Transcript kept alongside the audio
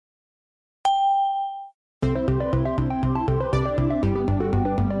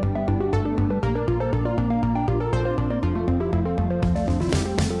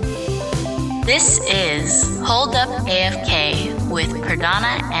This is Hold Up AFK with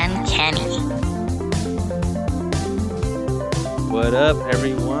Perdana and Kenny. What up,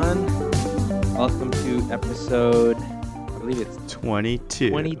 everyone? Welcome to episode, I believe it's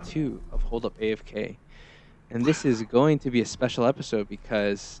 22 of Hold Up AFK. And this is going to be a special episode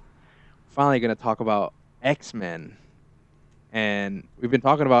because we're finally going to talk about X-Men. And we've been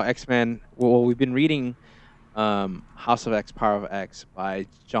talking about X-Men. Well, we've been reading House of X, Power of X by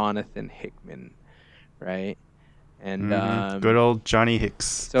Jonathan Hickman, right? And good old Johnny Hicks.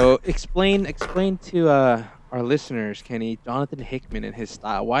 So explain to our listeners, Kenny, Jonathan Hickman and his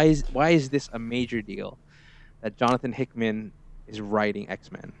style. Why is this a major deal that Jonathan Hickman is writing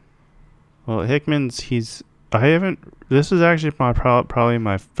X-Men? Well, this is actually probably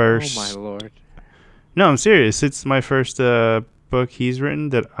my first. Oh my lord! No, I'm serious. It's my first book he's written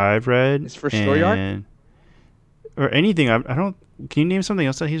that I've read. His first story arc? Or anything. I don't. Can you name something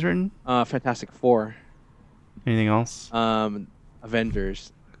else that he's written? Fantastic Four. Anything else?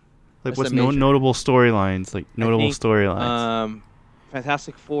 Avengers. Like, what's notable storylines?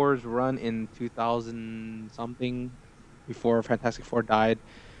 Fantastic Four's run in 2000 something, before Fantastic Four died.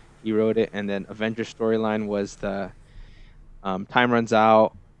 He wrote it, and then Avengers storyline was the time runs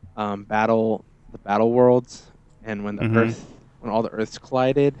out, the battle worlds, and when when all the Earths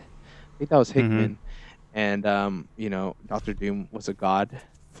collided. I think that was Hickman. And Dr. Doom was a god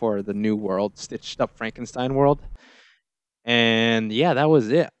for the new world, stitched up Frankenstein world. And yeah, that was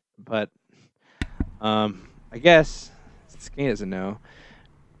it. But I guess Skinny doesn't know.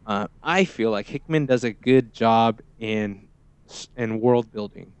 I feel like Hickman does a good job in world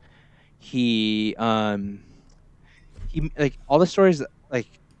building. He like all the stories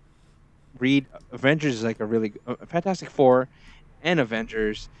read Avengers is like a really Fantastic Four and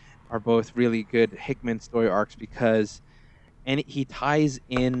Avengers are both really good Hickman story arcs because he ties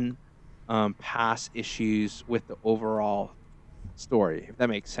in past issues with the overall story, if that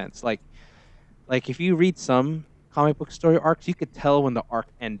makes sense. Like if you read some comic book story arcs, you could tell when the arc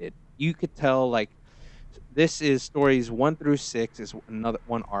ended. You could tell like this is stories 1 through 6 is another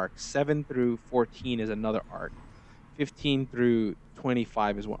one arc, 7 through 14 is another arc, 15 through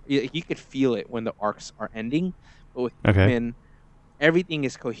 25 is one. You could feel it when the arcs are ending, but with Hickman, everything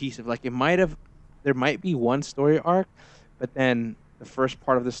is cohesive. Like there might be one story arc, but then the first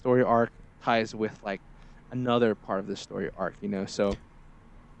part of the story arc ties with like another part of the story arc, So,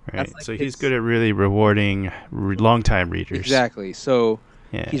 right. Like so he's good at really rewarding long-time readers. Exactly. So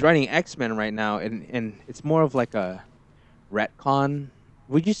he's writing X-Men right now, and it's more of like a retcon.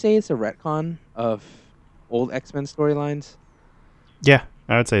 Would you say it's a retcon of old X-Men storylines? Yeah,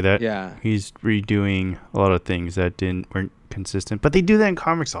 I would say that. Yeah. He's redoing a lot of things that weren't consistent, but they do that in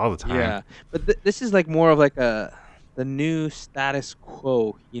comics all the time. Yeah, but this is like more of like the new status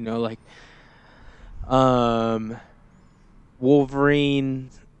quo, like Wolverine.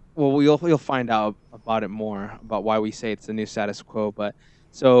 Well, you'll find out about it more about why we say it's the new status quo. But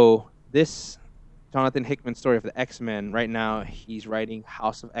so this Jonathan Hickman story of the X-Men right now, he's writing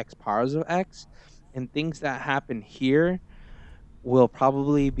House of X, Powers of X, and things that happen here will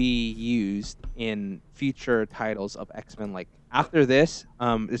probably be used in future titles of X-Men. Like after this,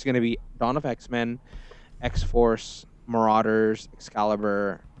 there's going to be Dawn of X-Men, X-Force, Marauders,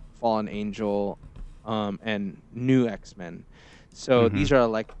 Excalibur, Fallen Angel, and New X-Men. So these are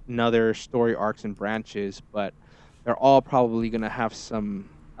like another story arcs and branches, but they're all probably going to have some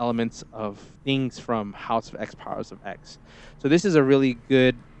elements of things from House of X, Powers of X. So this is a really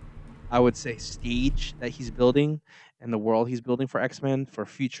good, I would say, stage that he's building and the world he's building for X-Men, for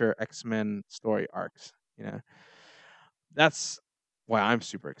future X-Men story arcs. That's why I'm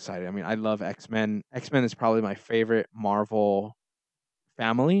super excited. I mean, I love X-Men. X-Men is probably my favorite Marvel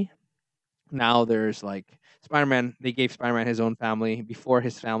family. Now there's like Spider-Man. They gave Spider-Man his own family. Before,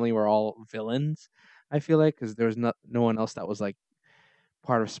 his family were all villains, I feel like, because there was no one else that was like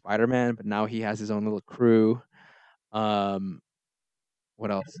part of Spider-Man, but now he has his own little crew. What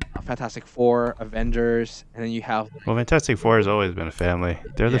else? Fantastic Four, Avengers, and then you have. Well, Fantastic Four has always been a family.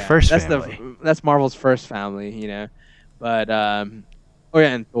 They're the first family. That's Marvel's first family, But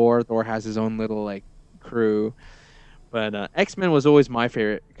and Thor. Thor has his own little like crew. But X-Men was always my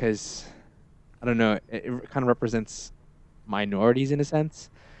favorite because I don't know, it kind of represents minorities in a sense,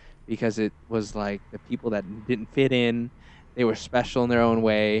 because it was like the people that didn't fit in. They were special in their own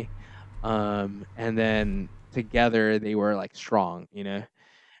way, and then together they were like strong,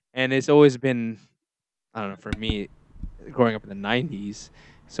 And it's always been, I don't know, for me, growing up in the 90s,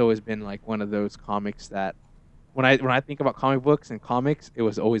 it's always been like one of those comics that when I think about comic books and comics, it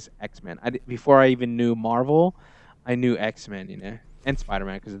was always X-Men. Before I even knew Marvel, I knew X-Men, and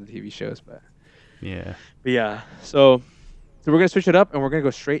Spider-Man because of the TV shows. But Yeah. But yeah, so we're gonna switch it up, and we're gonna go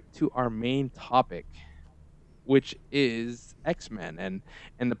straight to our main topic, which is X-Men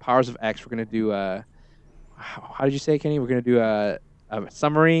and the powers of X. We're gonna do how did you say, Kenny? We're gonna do a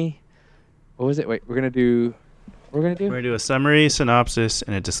summary. What was it? Wait, we're gonna do. We're gonna We're do. going to do a summary, synopsis,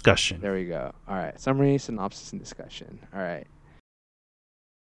 and a discussion. There we go. All right, summary, synopsis, and discussion. All right.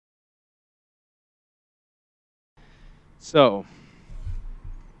 So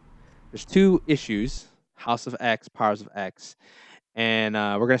there's two issues: House of X, Powers of X, and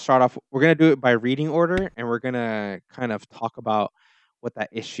we're gonna start off. We're gonna do it by reading order, and we're gonna kind of talk about what that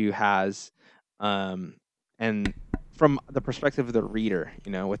issue has, and from the perspective of the reader,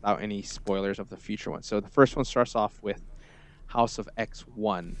 without any spoilers of the future one. So the first one starts off with House of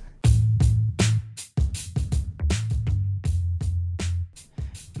X1.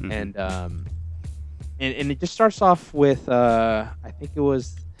 Mhm. And it just starts off with I think it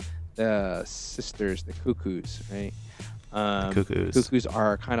was the sisters, the Cuckoos, right? Cuckoos. Cuckoos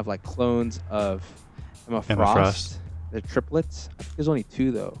are kind of like clones of Emma Frost. They're triplets. I think there's only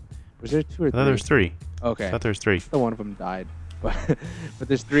two though. Was there two or I three? thought there's three. Okay. I thought there's three. So one of them died, but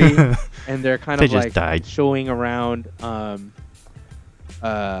there's three, and they're kind They of just like died. showing around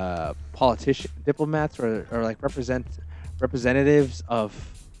diplomats or like representatives of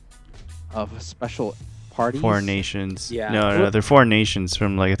special parties. Foreign nations. Yeah. No, they're foreign nations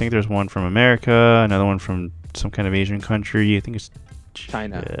from I think there's one from America, another one from some kind of Asian country. I think it's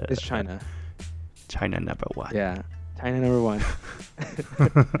China. It's China. China number one. Yeah. China number one.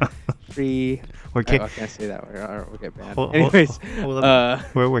 Free. We're I can't say that. We'll get banned. Hold- Anyways, hold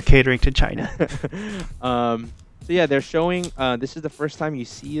up. we're catering to China. so yeah, they're showing. This is the first time you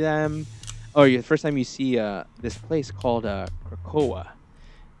see them, or the first time you see this place called Krakoa,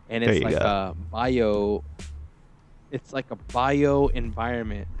 and There it's you like go. a bio. It's like a bio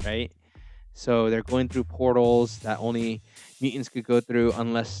environment, right? So they're going through portals that only mutants could go through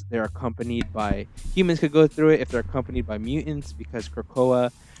unless they're accompanied by humans. Could go through it if they're accompanied by mutants, because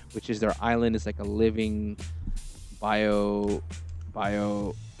Krakoa, which is their island, is like a living bio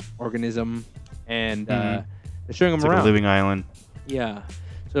organism, and they're showing them It's like around. a living island. Yeah.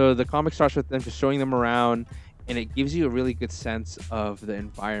 So the comic starts with them just showing them around, and it gives you a really good sense of the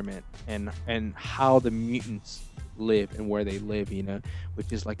environment and how the mutants live and where they live,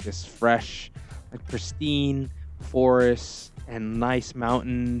 which is like this fresh, like pristine forests and nice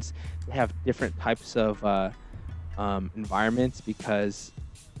mountains. They have different types of environments because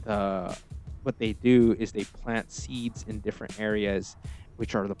what they do is they plant seeds in different areas,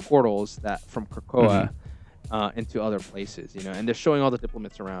 which are the portals that from Krakoa into other places, and they're showing all the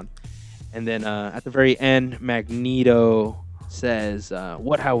diplomats around. And then at the very end, Magneto says,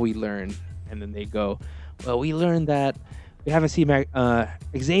 "What have we learned?" And then they go, "Well, we learned that we haven't seen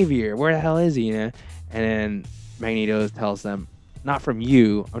Xavier. Where the hell is he?" And then Magneto tells them, "Not from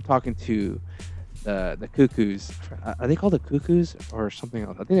you. I'm talking to the Cuckoos. Are they called the Cuckoos or something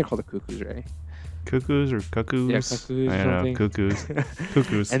else? I think they're called the Cuckoos, right? Cuckoos or cuckoos? Yeah, cuckoos or I don't know. something. Cuckoos.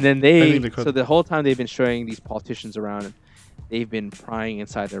 Cuckoos. And then I think they're called- so the whole time they've been showing these politicians around, they've been prying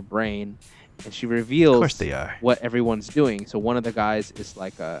inside their brain, and she reveals Of course they are. what everyone's doing. So one of the guys is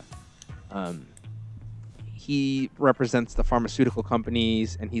like he represents the pharmaceutical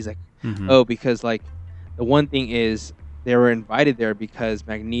companies, and he's like, Mhm. oh, because like the one thing is they were invited there because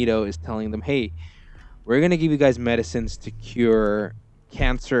Magneto is telling them, hey, we're gonna give you guys medicines to cure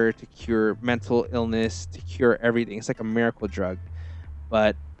cancer, to cure mental illness, to cure everything. It's like a miracle drug,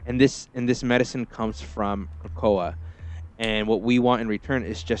 but and this medicine comes from Krakoa, and what we want in return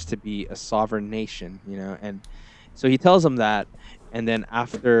is just to be a sovereign nation, And so he tells them that, and then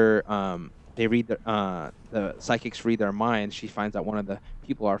after they read the psychics read their minds, she finds out one of the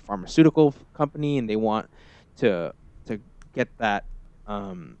people are a pharmaceutical company, and they want to get that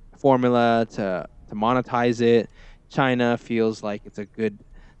formula to monetize it. China feels like it's a good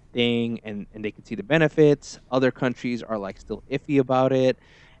thing, and they can see the benefits. Other countries are like still iffy about it.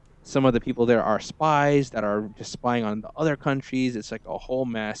 Some of the people there are spies that are just spying on the other countries. It's like a whole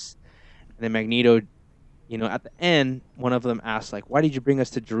mess. And then Magneto, at the end, one of them asks, like, why did you bring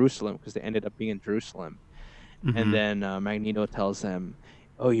us to Jerusalem? Because they ended up being in Jerusalem. Mhm. And then Magneto tells them,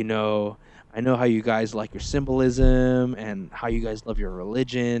 oh, I know how you guys like your symbolism and how you guys love your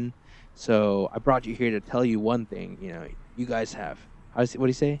religion. So I brought you here to tell you one thing. You guys have. What do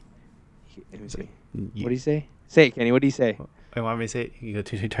you say? Let me see. What do you say? Say it, Kenny. What do you say? I want me to say he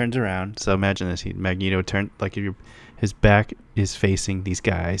turns around. So imagine this: Magneto turned his back is facing these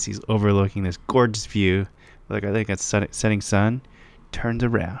guys. He's overlooking this gorgeous view, like I think it's setting sun. Turns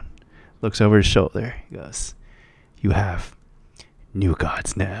around, looks over his shoulder. He goes, "You have new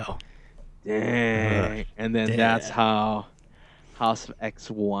gods now." Dang. And then that's damn. how House of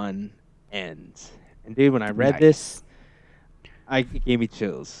X1 ends. And dude, when I read Nice. this, it gave me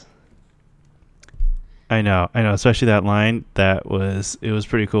chills. I know. Especially that line. It was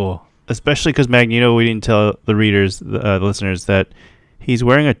pretty cool. Especially because Magneto, we didn't tell the readers, the listeners, that he's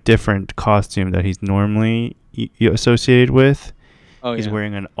wearing a different costume that he's normally associated with. Oh, He's yeah.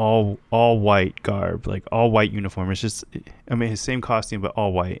 wearing an all white garb, like all white uniform. It's just, I mean, his same costume but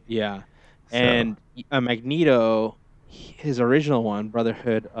all white. Yeah. So- And Magneto, his original one,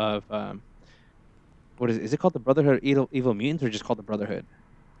 Brotherhood of what is it? Is it called the Brotherhood of Evil Mutants, or just called the Brotherhood?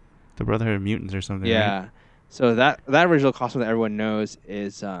 The Brotherhood of Mutants or something. Yeah. Right? So that original costume that everyone knows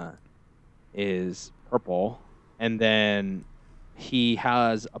is purple, and then he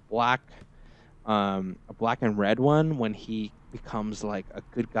has a black and red one when he becomes like a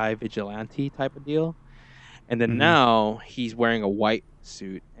good guy vigilante type of deal, and then Mhm. now he's wearing a white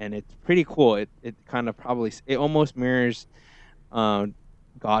suit, and it's pretty cool. It kind of it almost mirrors God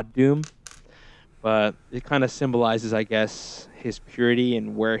Doom, but it kind of symbolizes, I guess, his purity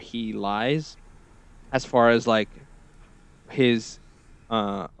and where he lies as far as like his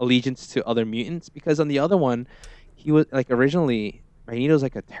allegiance to other mutants. Because on the other one, he was like, originally Magneto's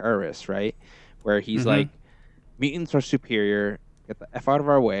like a terrorist, right? Where he's Mhm. like, mutants are superior, get the F out of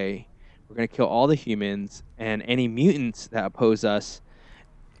our way, we're gonna kill all the humans, and any mutants that oppose us,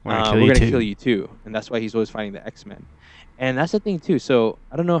 We're we're gonna gonna kill you kill you too. And that's why he's always fighting the X-Men. And that's the thing too. So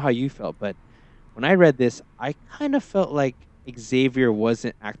I don't know how you felt, but when I read this, I kind of felt like Xavier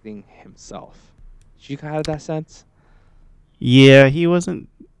wasn't acting himself. Did you have that sense? Yeah, he wasn't.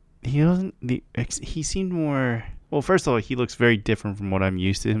 He seemed more. Well, first of all, he looks very different from what I'm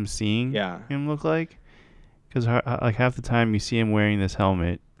used to him seeing. Yeah. Him look like, because like half the time you see him wearing this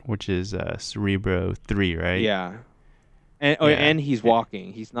helmet, which is Cerebro 3, right? Yeah. And Yeah. and he's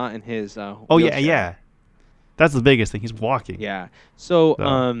walking. He's not in his Oh wheelchair. yeah. That's the biggest thing. He's walking. Yeah. So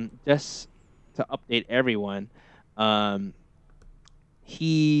So- just to update everyone,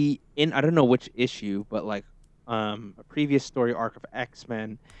 he in, I don't know which issue, but like a previous story arc of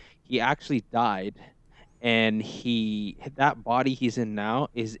X-Men, he actually died, and that body he's in now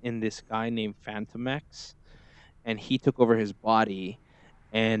is in this guy named Phantom X, and he took over his body,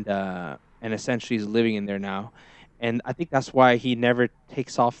 and essentially is living in there now. And I think that's why he never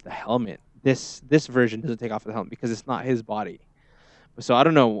takes off the helmet. This version doesn't take off the helmet because it's not his body. So I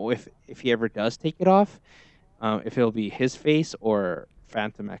don't know if he ever does take it off, if it'll be his face or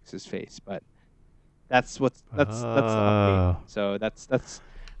Phantom X's face. But that's the update. So that's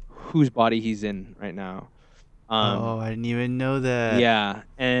whose body he's in right now. I didn't even know that. Yeah,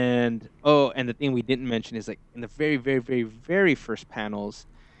 and the thing we didn't mention is, like, in the very, very, very, very first panels,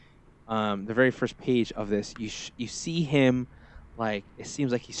 the very first page of this, you see him, like, it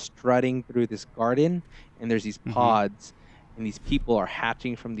seems like he's strutting through this garden, and there's these pods, and these people are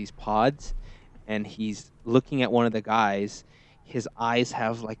hatching from these pods, and he's looking at one of the guys. His eyes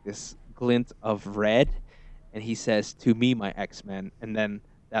have like this glint of red, and he says, "To me, my X-Men," and then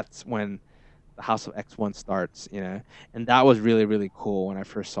that's when the House of X1 starts, and that was really, really cool when I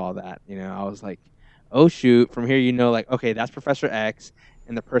first saw that. I was like, oh shoot, from here, like, okay, that's Professor X,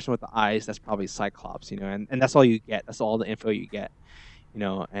 and the person with the eyes, that's probably Cyclops, and that's all you get. That's all the info you get,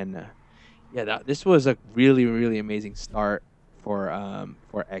 and this was a really, really amazing start for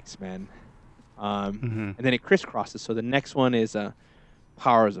X-Men. And then it crisscrosses. So the next one is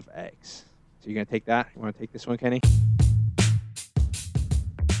Powers of X. So you're gonna take that? You want to take this one, Kenny?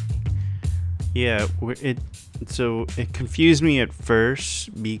 Yeah, it confused me at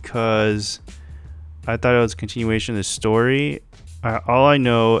first because I thought it was a continuation of the story. All I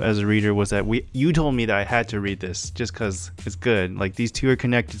know as a reader was that you told me that I had to read this just because it's good. Like, these two are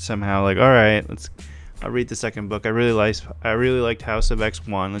connected somehow. Like, all right, I'll read the second book. I really liked House of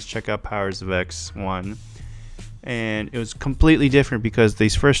X1. Let's check out Powers of X1. And it was completely different because they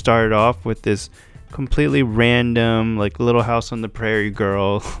first started off with this completely random, like, little house on the prairie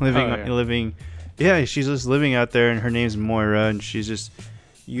girl living. Yeah, she's just living out there, and her name's Moira, and she's just,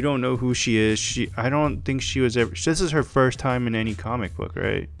 you don't know who she is. I don't think she was ever. This is her first time in any comic book,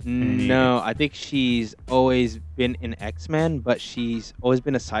 right? No, I think she's always been in X-Men, but she's always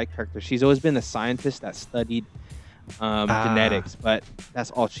been a side character. She's always been a scientist that studied genetics, but that's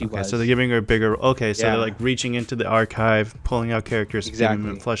all she was. So they're giving her a bigger. Okay, so Yeah. they're like reaching into the archive, pulling out characters,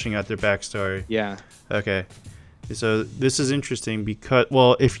 Exactly. fleshing out their backstory. Yeah. Okay, so this is interesting because,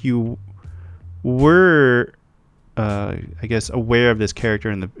 well, if you were, I guess, aware of this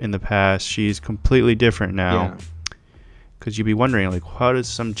character in the past, she's completely different now. Because you'd be wondering, like, how does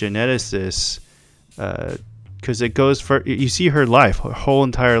some geneticist? Because it goes for, you see her life, her whole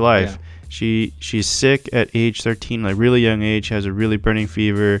entire life. Yeah. She's sick at age 13, like really young age, has a really burning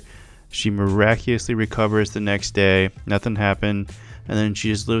fever. She miraculously recovers the next day. Nothing happened. And then she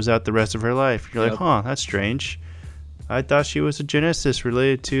just lives out the rest of her life. You're like, huh, that's strange. I thought she was a geneticist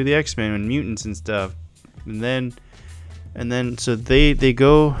related to the X-Men and mutants and stuff. And then so they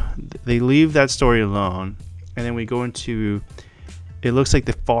leave that story alone. And then we go into, it looks like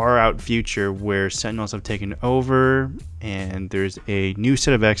the far out future where Sentinels have taken over, and there's a new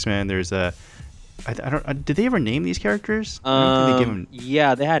set of X-Men. There's a, I don't, did they ever name these characters? I don't think they give them.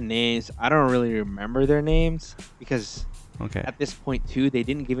 Yeah, they had names. I don't really remember their names because at this point too, they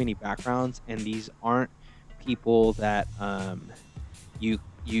didn't give any backgrounds, and these aren't people that you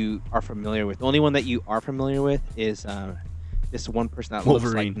are familiar with. The only one that you are familiar with is this one person that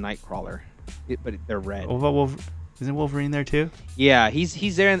Wolverine. looks like Nightcrawler, but they're red. Isn't Wolverine there too? Yeah,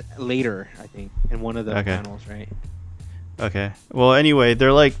 he's there later, I think, in one of the panels, right? Okay. Well, anyway,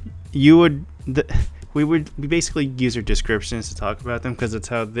 they're like we basically use their descriptions to talk about them because it's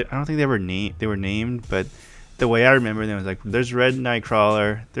how I don't think they were named, but the way I remember them was like there's Red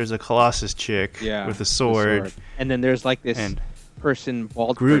Nightcrawler, there's a Colossus chick with a sword, and then there's like this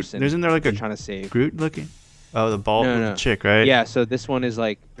bald Groot. person. Isn't there like they're trying to save Groot looking? Oh, the bald chick, right? Yeah. So this one is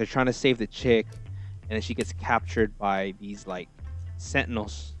like they're trying to save the chick, and then she gets captured by these like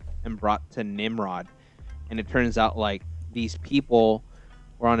Sentinels and brought to Nimrod, and it turns out like these people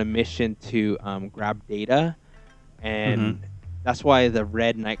were on a mission to grab data, and that's why the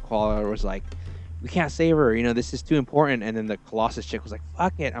Red Nightcrawler was like, we can't save her, this is too important. And then the Colossus chick was like,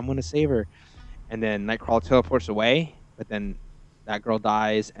 fuck it, I'm gonna save her. And then Nightcrawler teleports away, but then that girl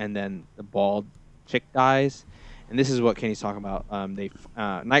dies, and then the bald chick dies. And this is what Kenny's talking about.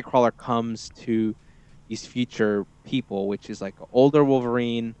 Nightcrawler comes to these future people, which is like an older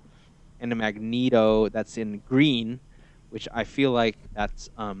Wolverine and a Magneto that's in green, which I feel like that's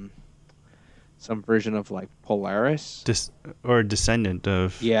some version of like Polaris or a descendant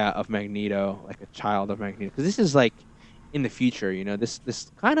of of Magneto, like a child of Magneto, because this is like in the future.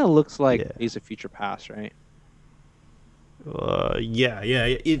 This kind of looks like Days of Future Past, right? Because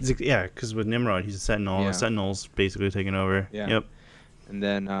with Nimrod he's a Sentinel. The Sentinel's basically taking over. Yep. And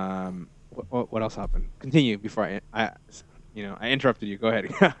then what else happened? Continue before I interrupted you. Go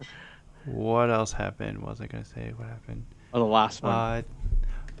ahead. What else happened? What was I gonna say? What happened? Oh, the last one.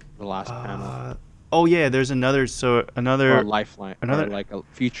 The last panel. Oh yeah, there's another or a lifeline, or like a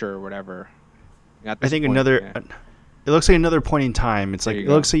future or whatever. I think it looks like another point in time. It's like it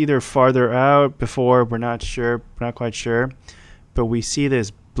looks like either farther out before, we're not quite sure, but we see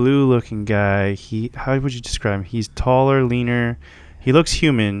this blue-looking guy. How would you describe him? He's taller, leaner. He looks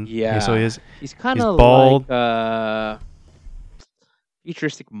human. Yeah. So he's kind of bald, like a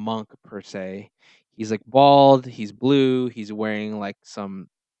futuristic monk per se. He's like bald. He's blue. He's wearing like some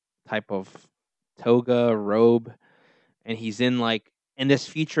type of toga robe, and he's in this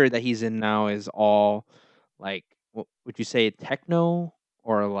future that he's in now is all like, what would you say, techno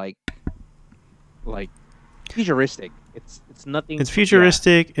or like futuristic? It's nothing. It's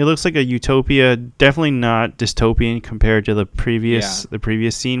futuristic. It looks like a utopia. Definitely not dystopian compared to the previous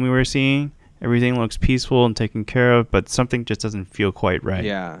scene we were seeing. Everything looks peaceful and taken care of, but something just doesn't feel quite right.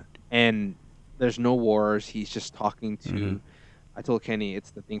 Yeah, and there's no wars. He's just talking to. I told Kenny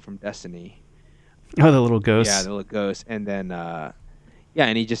it's the thing from Destiny. Oh, the little ghost. Yeah, the little ghost, and then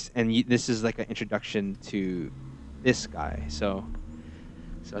this is like an introduction to this guy. So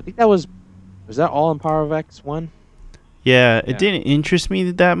I think was that all in Power of X1? Yeah, it didn't interest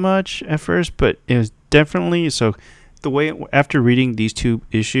me that much at first, but it was definitely the way after reading these two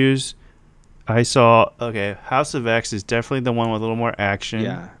issues, I saw House of X is definitely the one with a little more action.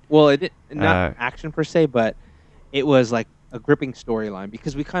 Yeah. Well, it not action per se, but it was like a gripping storyline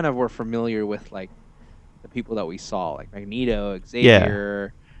because we kind of were familiar with like the people that we saw, like Magneto,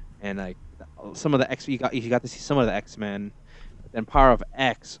 Xavier, and like some of the X. You got to see some of the X-Men. But then Power of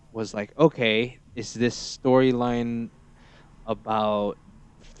X was like, okay, is this storyline about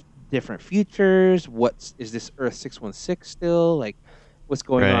different futures? Is this Earth 616 still? Like, what's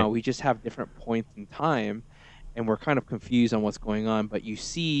going on? We just have different points in time, and we're kind of confused on what's going on. But you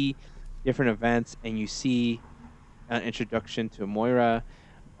see different events, and you see an introduction to Moira,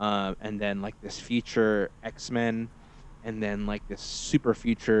 and then like this future X-Men, and then like this super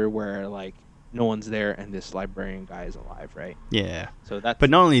future where like no one's there and this librarian guy is alive, right? Yeah. So that's. But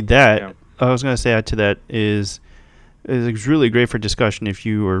not only that, I was gonna say add to that is it's really great for discussion if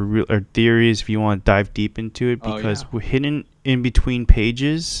you or theories if you want to dive deep into it, because hidden in between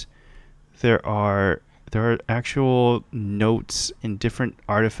pages there are actual notes and different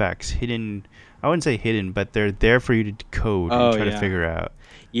artifacts hidden. I wouldn't say hidden, but they're there for you to decode and try to figure out.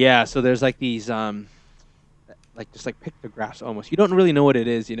 Yeah, so there's like these like just like pictographs almost. You don't really know what it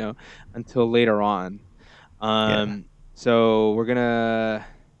is, until later on. Yeah. So we're gonna.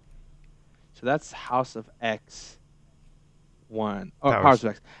 So that's House of X 1 or Powers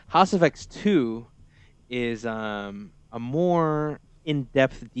of X. House of X 2 is a more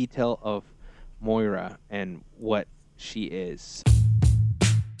in-depth detail of Moira and what she is.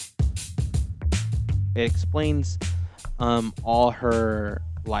 It explains all her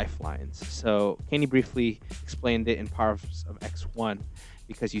lifelines. So Kenny briefly explained it in Powers of X1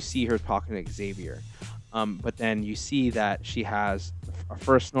 because you see her talking to Xavier. But then you see that she has a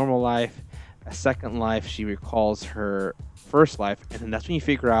first normal life, a second life. She recalls her first life, and then that's when you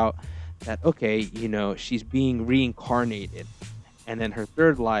figure out that, okay, she's being reincarnated. And then her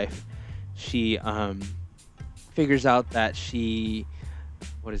third life, she figures out that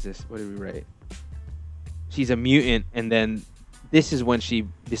what is this? What did we write? She's a mutant, and then this is when she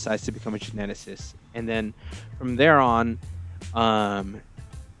decides to become a geneticist. And then from there on,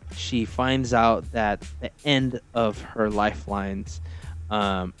 she finds out that the end of her lifelines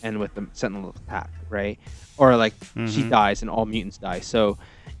end with the Sentinel attack, right? Or like she dies and all mutants die. So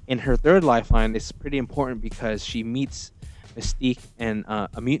in her third lifeline, it's pretty important because she meets Mystique and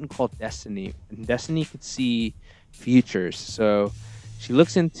a mutant called Destiny. And Destiny could see futures. So she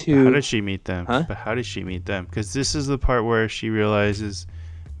looks into... How did she meet them? Huh? But how did she meet them? Because this is the part where she realizes...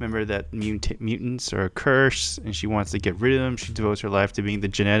 Remember that mutants are a curse, and she wants to get rid of them. She devotes her life to being the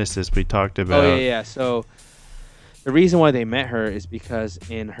geneticist we talked about. Oh, yeah. So the reason why they met her is because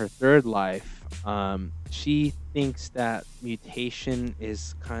in her third life, she thinks that mutation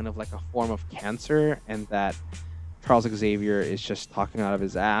is kind of like a form of cancer, and that Charles Xavier is just talking out of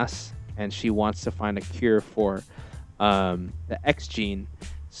his ass, and she wants to find a cure for the X gene.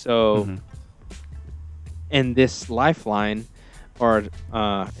 So in this lifeline... or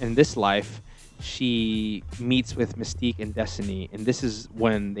in this life, she meets with Mystique and Destiny, and this is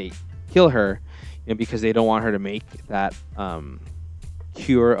when they kill her, because they don't want her to make that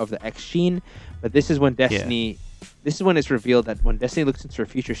cure of the X gene. But this is when Destiny, this is when it's revealed that when Destiny looks into her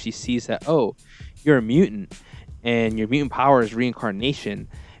future, she sees that, oh, you're a mutant, and your mutant power is reincarnation.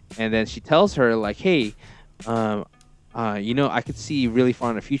 And then she tells her like, hey, I could see really far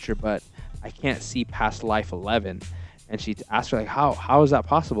in the future, but I can't see past life 11. And she asked her, like, how is that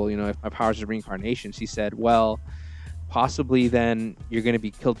possible? If my power is reincarnation. She said, well, possibly then you're going to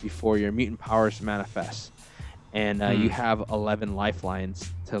be killed before your mutant powers manifest. And you have 11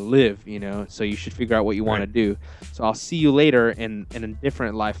 lifelines to live, so you should figure out what you want to do. So I'll see you later in a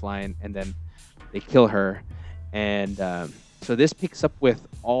different lifeline. And then they kill her. And so this picks up with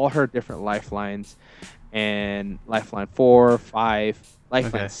all her different lifelines. And lifeline 4, 5,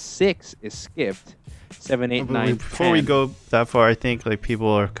 lifeline 6 is skipped. 7, 8, 9, Before 10. we go that far, I think like people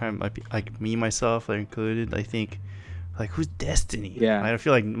are kind of like me, myself, are included. I think like, who's Destiny? Yeah. I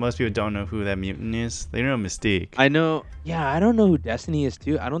feel like most people don't know who that mutant is. They know Mystique. I know. Yeah, I don't know who Destiny is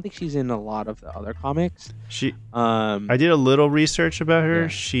too. I don't think she's in a lot of the other comics. I did a little research about her.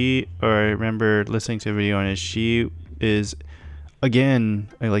 Yeah. I remember listening to a video on it. She is, again,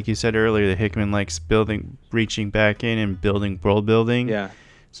 like you said earlier, that Hickman likes reaching back in and building world building. Yeah.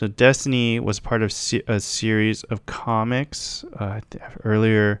 So Destiny was part of a series of comics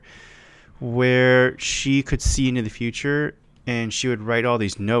earlier where she could see into the future, and she would write all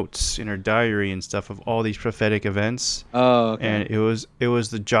these notes in her diary and stuff of all these prophetic events. Oh, okay. And it was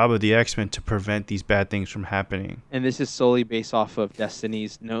the job of the X-Men to prevent these bad things from happening. And this is solely based off of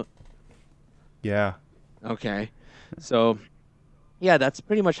Destiny's note? Yeah. Okay. So, yeah, that's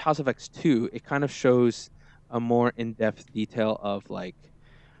pretty much House of X 2. It kind of shows a more in-depth detail of, like,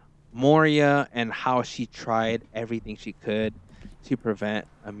 Moria and how she tried everything she could to prevent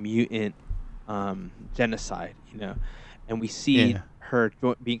a mutant genocide, and we see her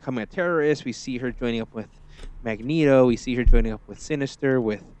becoming a terrorist. We see her joining up with Magneto. We see her joining up with Sinister,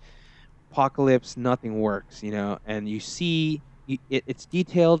 with Apocalypse. Nothing works, and you see it's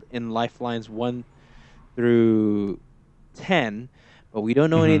detailed in Lifelines 1 through 10, but we don't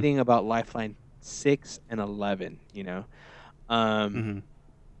know anything about Lifeline 6 and 11,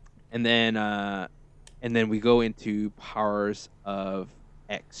 And then we go into Powers of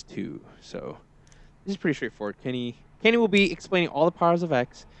X2. So this is pretty straightforward. Kenny will be explaining all the Powers of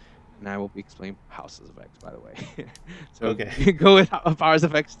X, and I will be explaining Houses of X, by the way. So okay. Go with Powers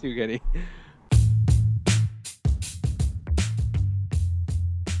of X2, Kenny.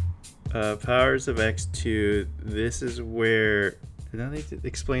 Powers of X2. This is where now they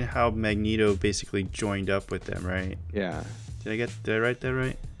explain how Magneto basically joined up with them, right? Yeah. Did I write that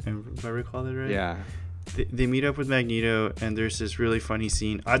right? If I recall that right? Yeah. they meet up with Magneto, and there's this really funny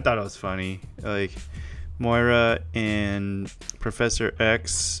scene. I thought it was funny. Like, Moira and Professor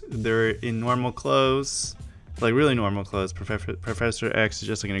X, they're in normal clothes, like really normal clothes. Professor X is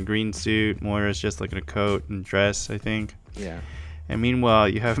just like in a green suit. Moira's just like in a coat and dress, I think. Yeah. And meanwhile,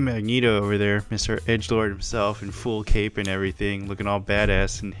 you have Magneto over there, Mr. Edgelord himself, in full cape and everything, looking all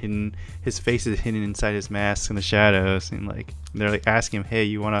badass, and hidden. His face is hidden inside his mask in the shadows, and like they're like asking him, "Hey,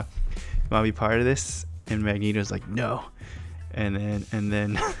 you wanna be part of this?" And Magneto's like, "No." And then and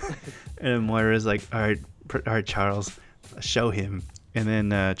then Moira's like, "All right, Charles, show him." And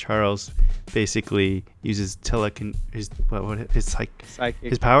then Charles basically uses his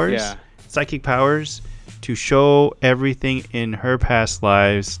powers, psychic powers, to show everything in her past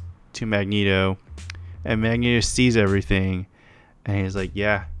lives to Magneto, and Magneto sees everything, and he's like,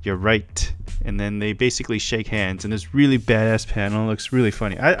 "Yeah, you're right." And then they basically shake hands, and this really badass panel looks really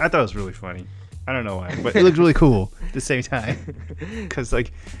funny. I thought it was really funny. I don't know why, but it looks really cool at the same time, because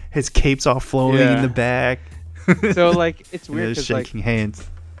like his cape's all flowing in the back. So like it's weird because shaking hands.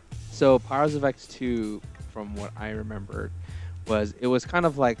 So Powers of X2, from what I remembered, it was kind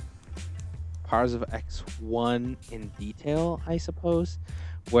of like Powers of X1 in detail, I suppose,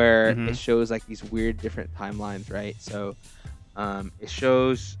 where it shows like these weird different timelines, right? So it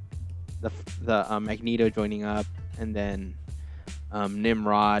shows the Magneto joining up, and then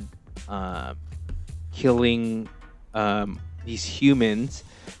Nimrod killing these humans.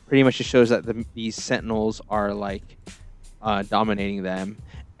 Pretty much it shows that these Sentinels are like dominating them,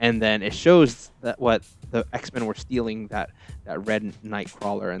 and then it shows that what the X-Men were stealing, that red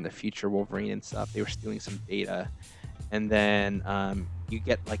Nightcrawler and the future Wolverine and stuff, they were stealing some data. And then you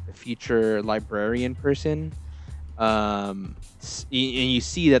get like the future librarian person, and you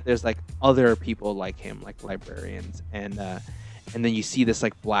see that there's like other people like him, like librarians, and then you see this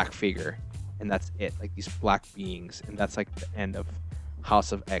like black figure, and that's it, like these black beings, and that's like the end of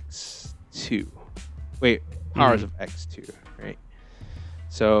House of X2. Wait, Powers of X2, right?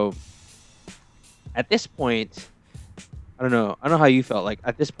 So at this point, I don't know how you felt. Like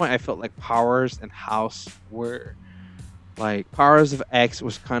at this point, I felt like Powers and House were like, Powers of X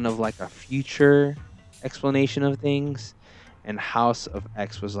was kind of like a future explanation of things, and House of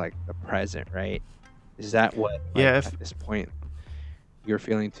X was like the present, right? Is that what at this point you're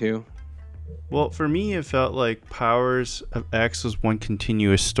feeling too? Well, for me, it felt like Powers of X was one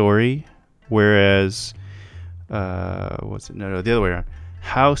continuous story, whereas the other way around.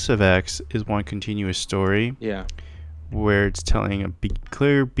 House of X is one continuous story. Yeah. Where it's telling a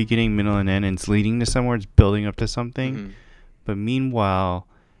clear beginning, middle, and end, and it's leading to somewhere. It's building up to something. Mm-hmm. But meanwhile,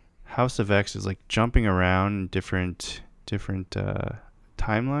 House of X is like jumping around different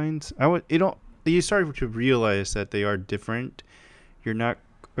timelines. You start to realize that they are different. You're not.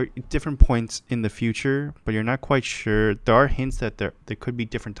 Or different points in the future, but you're not quite sure. There are hints that there could be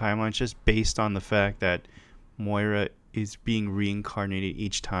different timelines, just based on the fact that Moira is being reincarnated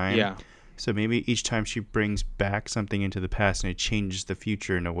each time. Yeah. So maybe each time she brings back something into the past, and it changes the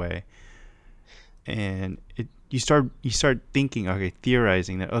future in a way. And you start thinking, okay,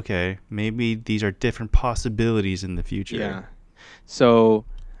 theorizing that, okay, maybe these are different possibilities in the future. Yeah. So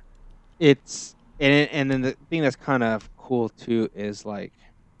it's and then the thing that's kind of cool too is like,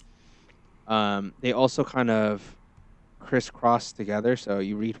 they also kind of crisscross together. So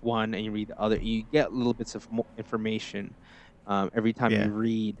you read one and you read the other. You get little bits of information every time you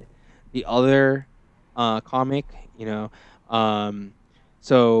read the other comic.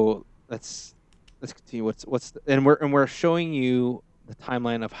 So let's continue. We're showing you the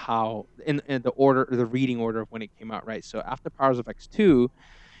timeline of how in the order, the reading order of when it came out, right? So after Powers of X2,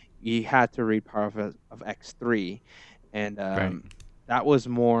 you had to read Powers of X3, and that was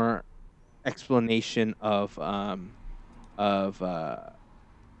more explanation of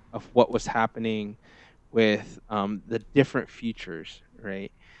what was happening with the different futures,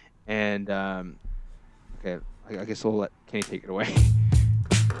 right? And okay, I guess we'll let Kenny take it away.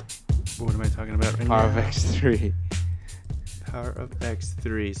 What am I talking about right Power now? of X3. Power of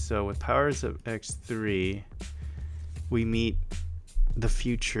X3. So with Powers of X3, we meet the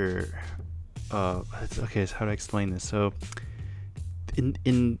future. Okay, so how to explain this? So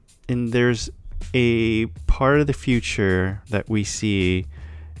in there's a part of the future that we see.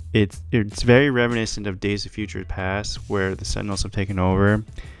 It's very reminiscent of Days of Future Past, where the Sentinels have taken over,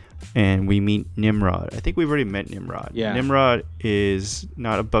 and we meet Nimrod. I think we've already met Nimrod. Yeah. Nimrod is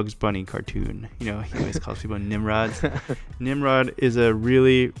not a Bugs Bunny cartoon. He always calls people Nimrods. Nimrod is a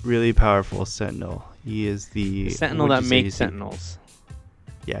really, really powerful Sentinel. He is the Sentinel that makes Sentinels.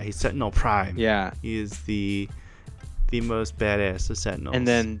 Yeah, he's Sentinel Prime. Yeah. He is the most badass of Sentinels. And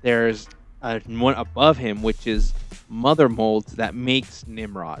then there's one above him, which is Mother Molds that makes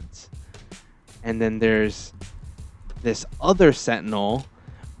Nimrods. And then there's this other Sentinel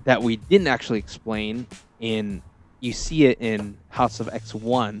that we didn't actually explain in. You see it in House of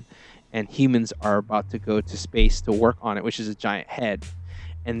X1, and humans are about to go to space to work on it, which is a giant head.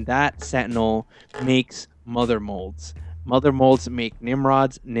 And that Sentinel makes Mother Molds. Mother Molds make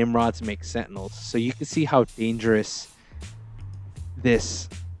Nimrods. Nimrods make Sentinels. So you can see how dangerous this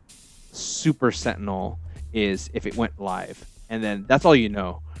Super Sentinel is if it went live. And then that's all you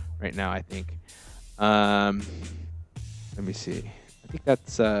know right now, I think. Let me see. I think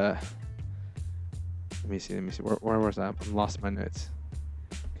that's let me see. Where was that? I lost my notes.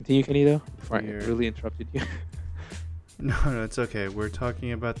 Continue, Kenny, though, before I really interrupted you. No, it's okay. We're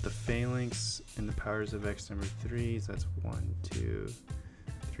talking about the Phalanx and the Powers of X number 3. So that's 1, 2,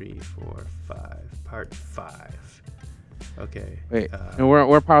 3, 4, 5. Part 5. Okay. Wait. No,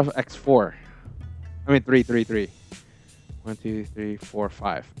 we're Powers of X4. I mean 3. 1, 2, 3, 4,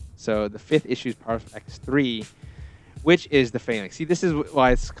 5. So the 5th issue is Powers of X3, which is the Phalanx. See, this is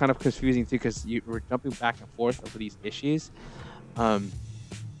why it's kind of confusing too, because we're jumping back and forth over these issues.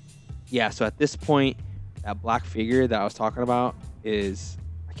 Yeah. So at this point, that black figure that I was talking about is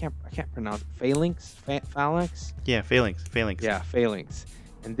I can't pronounce it. Phalanx. Yeah, Phalanx. Yeah, Phalanx.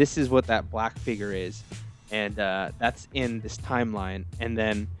 And this is what that black figure is, and that's in this timeline. And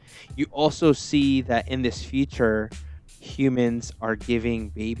then you also see that in this future, humans are giving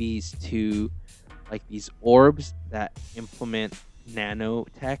babies to like these orbs that implement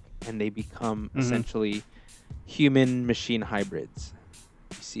nanotech, and they become essentially human machine hybrids.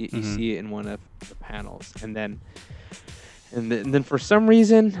 You see it in one of the panels, and then for some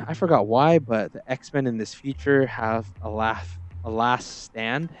reason I forgot why, but the X-Men in this future have a last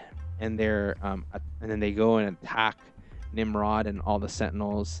stand, and they're and then they go and attack Nimrod and all the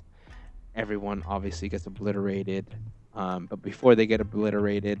Sentinels. Everyone obviously gets obliterated, but before they get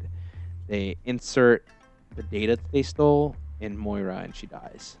obliterated, they insert the data that they stole in Moira, and she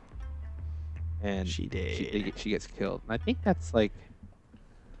dies. And she gets killed. And I think that's the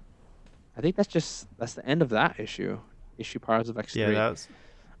end of that issue. Issue Powers of X3. Yeah, that was.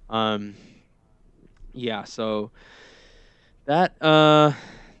 Yeah. So that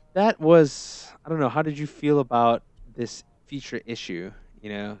was, I don't know. How did you feel about this feature issue? You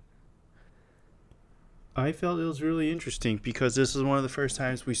know. I felt it was really interesting because this is one of the first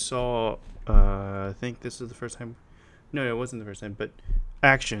times we saw. I think this is the first time. No, it wasn't the first time, but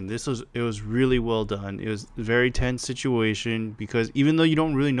action. It was really well done. It was a very tense situation because even though you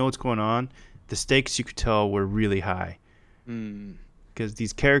don't really know what's going on, the stakes you could tell were really high. Because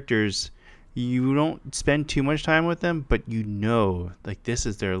these characters, you don't spend too much time with them, but you know, like this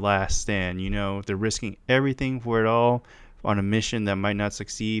is their last stand. You know, they're risking everything for it all on a mission that might not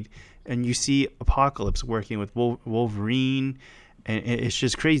succeed. And you see Apocalypse working with Wolverine. And it's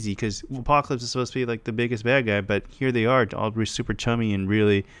just crazy because Apocalypse is supposed to be like the biggest bad guy, but here they are, all super chummy and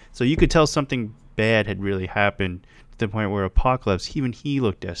really. So you could tell something bad had really happened to the point where Apocalypse, even he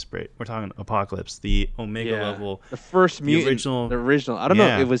looked desperate. We're talking Apocalypse, the Omega level, the first mutant, the original. I don't know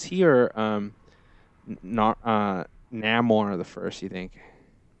if it was he or Namor the first. You think?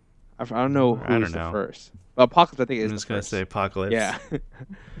 I don't know who was the first. But Apocalypse, I think, is the first. I'm just gonna say Apocalypse. Yeah.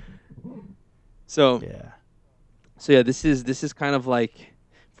 So yeah, this is kind of like,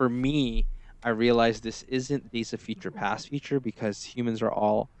 for me, I realized this isn't Days of Future Past future because humans are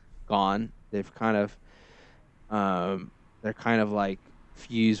all gone. They've kind of, they're kind of like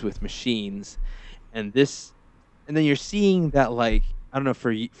fused with machines, and then you're seeing that, like, I don't know,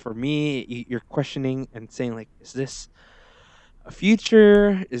 for me, you're questioning and saying, like, is this a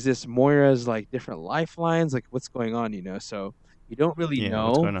future? Is this Moira's like different lifelines? Like, what's going on? You know, so. You don't really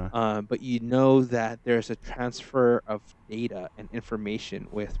know, but you know that there's a transfer of data and information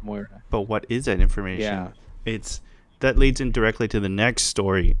with Moira. But what is that information? Yeah. That leads in directly to the next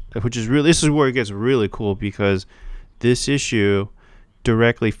story, which is this is where it gets really cool because this issue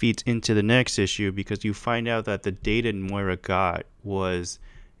directly feeds into the next issue because you find out that the data Moira got was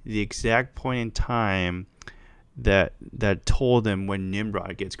the exact point in time that told them when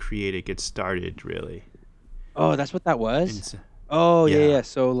Nimrod gets started, really. Oh, that's what that was? Oh, yeah.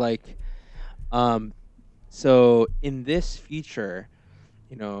 So, like, so in this future,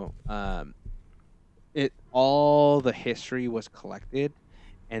 you know, all the history was collected,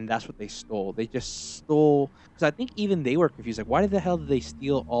 and that's what they stole. They just stole, because I think even they were confused. Like, why the hell did they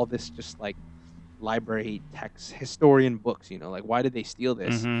steal all this just, like, library text, historian books, you know? Like, why did they steal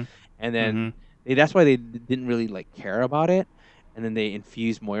this? And then that's why they didn't really, like, care about it. And then they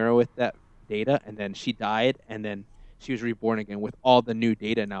infused Moira with that data, and then she died, and then she was reborn again with all the new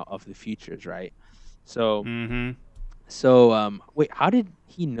data now of the futures, right? So Mm-hmm. wait, how did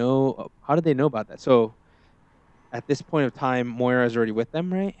he know? How did they know about that? So at this point of time, Moira is already with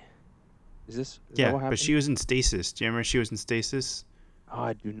them, right? Is that Yeah, what but happened? she was in stasis. Do you remember she was in stasis? Oh,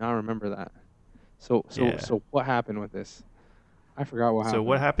 I do not remember that. So Yeah. what happened with this? I forgot what So happened.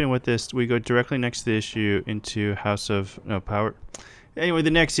 what happened with this? We go directly next to the issue into House of Power. Anyway,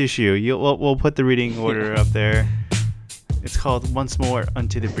 the next issue. We'll put the reading order up there. It's called Once More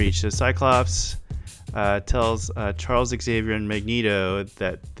Unto the Breach. So Cyclops tells Charles Xavier and Magneto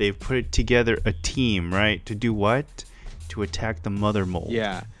that they've put together a team, right? To do what? To attack the Mother Mold.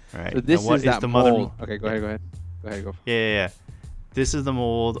 Yeah. Right. So this now, what is that the Mother mold. Okay, go ahead. Go. Yeah. This is the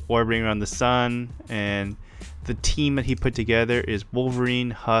mold orbiting around the sun, and the team that he put together is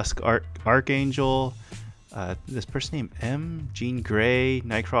Wolverine, Husk, Archangel, this person named M, Jean Grey,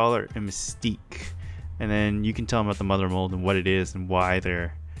 Nightcrawler, and Mystique. And then you can tell them about the Mother Mold and what it is and why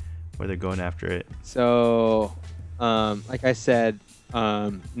they're going after it. So, like I said,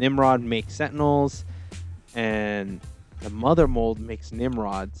 Nimrod makes Sentinels, and the Mother Mold makes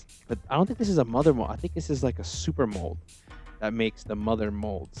Nimrods. But I don't think this is a Mother Mold. I think this is like a super mold that makes the Mother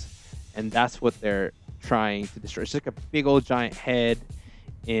Molds, and that's what they're trying to destroy. It's like a big old giant head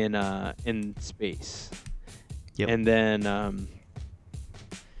in space. Yep. And then,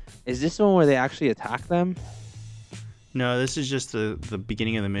 is this the one where they actually attack them? No, this is just the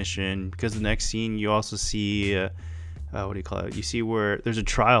beginning of the mission, because the next scene you also see what do you call it? You see where there's a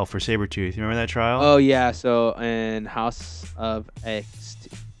trial for Sabretooth. You remember that trial? Oh yeah, so in House of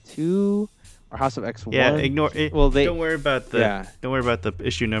X2 or House of X1. Yeah, ignore it. Well, don't worry about the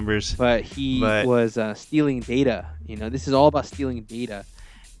issue numbers. But he was stealing data. This is all about stealing data,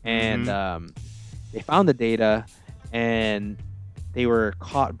 and they found the data, and they were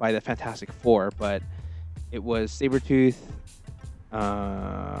caught by the Fantastic Four. But it was Sabretooth,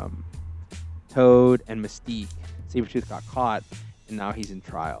 Toad, and Mystique. Sabretooth got caught, and now he's in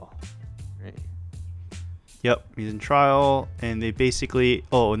trial. Right. Yep, he's in trial, and they basically...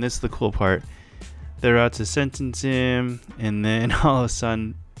 Oh, and this is the cool part. They're out to sentence him, and then all of a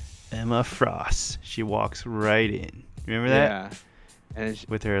sudden, Emma Frost, she walks right in. Remember that? Yeah. And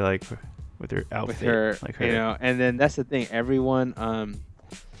with her outfit. With her, and then that's the thing. Everyone...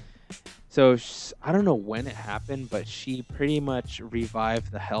 So I don't know when it happened, but she pretty much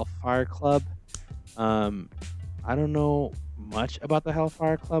revived the Hellfire Club. I don't know much about the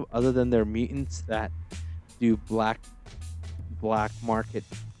Hellfire Club other than they're mutants that do black market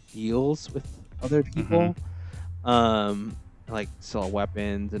deals with other people, like sell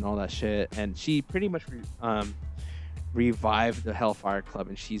weapons and all that shit. And she pretty much revived the Hellfire Club,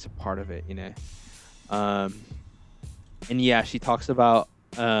 and she's a part of it, And yeah, she talks about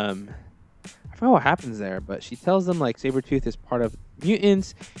I forgot what happens there, but she tells them like Sabretooth is part of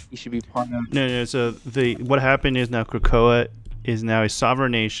mutants. He should be part of... No. So what happened is now Krakoa is now a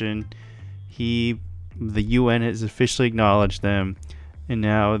sovereign nation. The UN has officially acknowledged them, and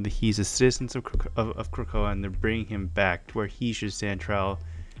now he's a citizen of Krakoa, and they're bringing him back to where he should stand trial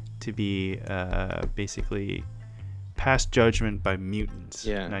to be basically passed judgment by mutants,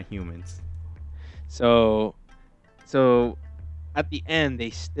 not humans. So at the end,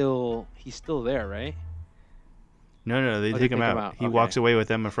 he's still there, right? No, they take him out. He walks away with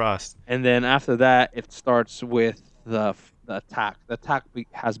Emma Frost. And then after that, it starts with the attack. The attack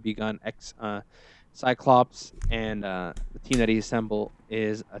has begun. Cyclops and the team that he assembled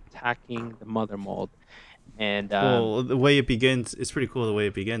is attacking the Mother Mold. And well, the way it begins, it's pretty cool. The way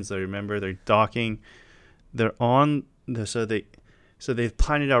it begins, though. Remember, they're docking. They're on so they've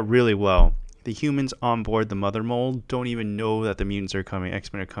planned it out really well. The humans on board the Mother Mold don't even know that the mutants are coming,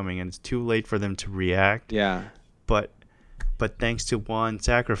 X-Men are coming, and it's too late for them to react. Yeah. But thanks to one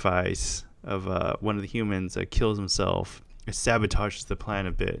sacrifice of one of the humans that kills himself, it sabotages the plan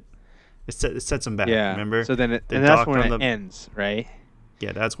a bit. It sets them back. Yeah. Remember? So then that's when it ends, right?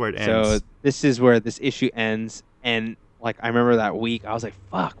 Yeah, that's where it ends. So this is where this issue ends, and like I remember that week, I was like,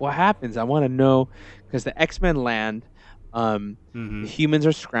 "Fuck, what happens? I want to know," because the X-Men land. The humans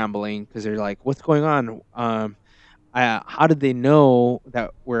are scrambling because they're like, "What's going on? How did they know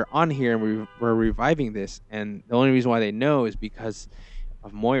that we're on here and we're reviving this?" And the only reason why they know is because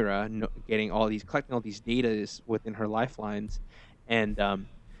of Moira collecting all these data within her lifelines, and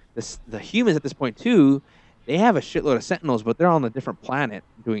the humans at this point too, they have a shitload of Sentinels, but they're on a different planet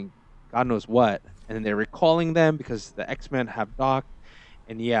doing God knows what, and then they're recalling them because the X-Men have docked,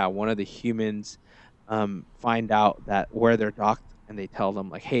 and yeah, one of the humans find out that where they're docked, and they tell them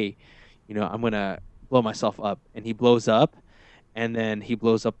like, "Hey, I'm gonna blow myself up," and he blows up, and then he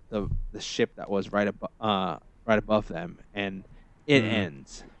blows up the ship that was right right above them, and it Mhm.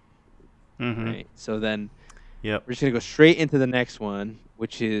 ends. Mm-hmm. Right. So then Yep. we're just gonna go straight into the next one,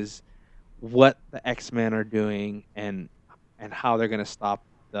 which is what the X-Men are doing and how they're gonna stop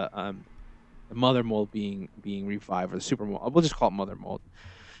the mother mold being revived, or the super mold. We'll just call it mother mold.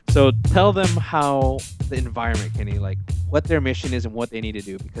 So tell them how the environment, Kenny, like what their mission is and what they need to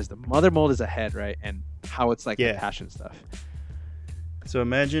do, because the mother mold is ahead, right? And how it's like Yeah. attached and stuff. So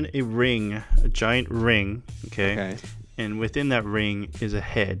imagine a ring, a giant ring, okay? And within that ring is a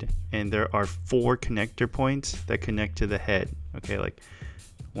head, and there are 4 connector points that connect to the head, okay? Like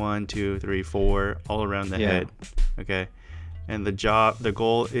 1, 2, 3, 4, all around the head, okay? And the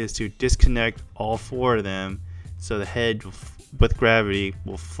goal is to disconnect all 4 of them, so the head with gravity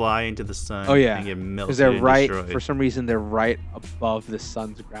will fly into the sun Oh yeah, and get melted because they're and right. destroyed. For some reason, they're right above the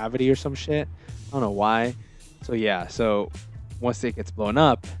sun's gravity or some shit. I don't know why. So yeah, so once it gets blown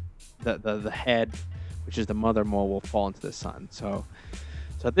up, the head, which is the mother mole, will fall into the sun. So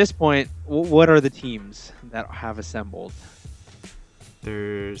at this point, what are the teams that have assembled?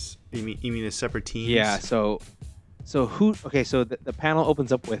 There's you mean the separate teams? Yeah. So who? Okay. So the panel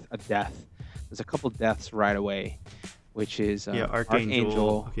opens up with a death. There's a couple deaths right away, which is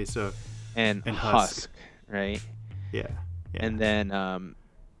Archangel. Okay, so and Husk. right? Yeah. And then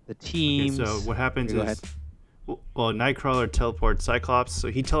the teams. Okay, so what happens Go is, ahead. well, Nightcrawler teleports Cyclops.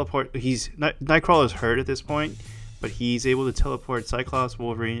 So Nightcrawler's hurt at this point, but he's able to teleport Cyclops,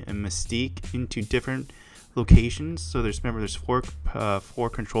 Wolverine, and Mystique into different locations. So there's 4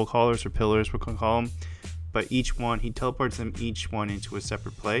 control collars or pillars, we're gonna call them. But each one, he teleports them each one into a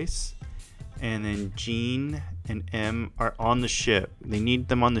separate place. And then Jean and M are on the ship. They need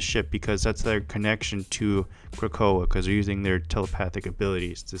them on the ship because that's their connection to Krakoa, because they're using their telepathic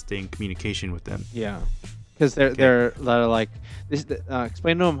abilities to stay in communication with them. Yeah, because they're like this.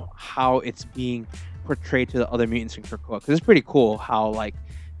 Explain to them how it's being portrayed to the other mutants in Krakoa, because it's pretty cool how like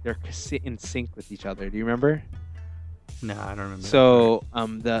they're in sync with each other. Do you remember? No, I don't remember. So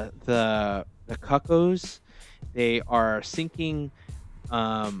the Cuckoos, they are syncing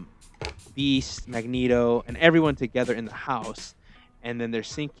Beast, Magneto, and everyone together in the house, and then they're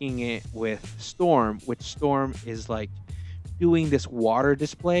syncing it with Storm, which Storm is like doing this water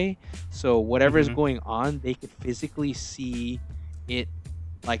display. So whatever is going on, they could physically see it,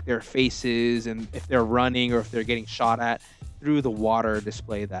 like their faces, and if they're running or if they're getting shot at, through the water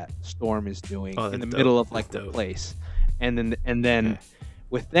display that Storm is doing in the middle of like the place. And then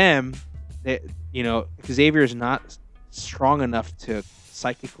with them, Xavier is not strong enough to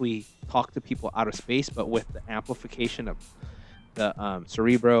psychically talk to people out of space, but with the amplification of the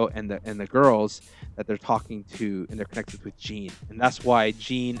Cerebro and the girls that they're talking to, and they're connected with Jean, and that's why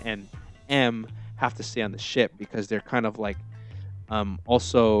Jean and M have to stay on the ship, because they're kind of like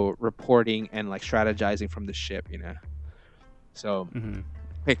also reporting and like strategizing from the ship, So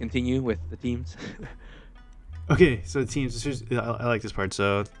okay, continue with the teams. Okay, so the teams. I like this part.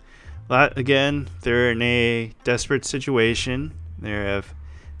 So again, they're in a desperate situation. They have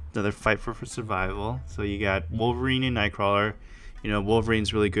another fight for survival. So you got Wolverine and Nightcrawler.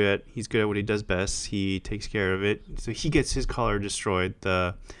 Wolverine's really good. He's good at what he does best. He takes care of it. So he gets his collar destroyed,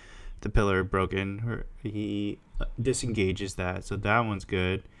 the pillar broken. He disengages that. So that one's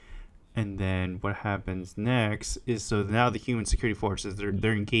good. And then what happens next is, so now the human security forces,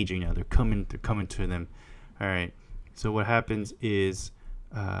 they're engaging now. They're coming to them. All right. So what happens is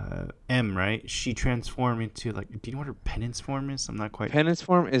M, right? She transformed into, like, do you know what her penance form is? I'm not quite. Penance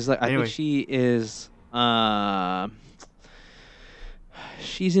form is like, anyway. I think she is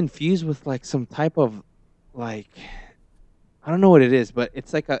she's infused with like some type of, like, I don't know what it is, but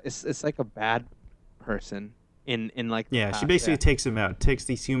it's like it's like a bad person in like the past. She basically takes them out, takes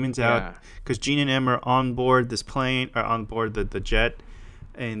these humans out, because Jean and M are on board this plane, or on board the jet,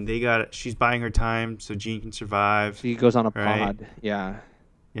 and she's buying her time so Jean can survive. She goes on a pod.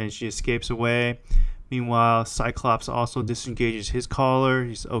 And she escapes away. Meanwhile, Cyclops also disengages his collar.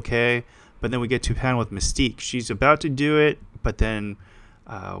 He's okay. But then we get to a panel with Mystique. She's about to do it, but then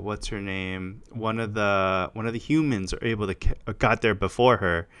what's her name? One of the humans are able to got there before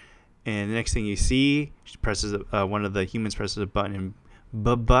her. And the next thing you see, she presses one of the humans presses a button, and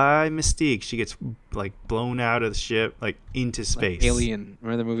bye-bye Mystique. She gets like blown out of the ship, like into space. Like Alien.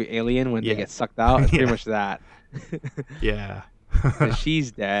 Remember the movie Alien when they get sucked out? It's pretty much that. Yeah. And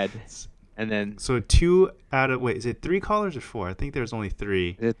she's dead. And then so 2 out of, wait, is it 3 collars or 4? I think there's only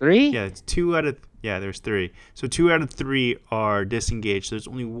 3. Is it 3? Yeah, it's 2 out of, there's 3. So 2 out of 3 are disengaged. There's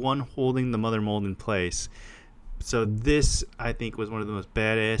only 1 holding the mother mold in place. So this, I think, was one of the most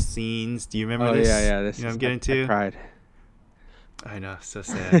badass scenes. Do you remember this? Yeah. This I'm getting to. I cried. I know, so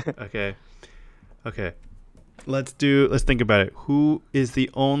sad. Okay. let's think about it. Who is the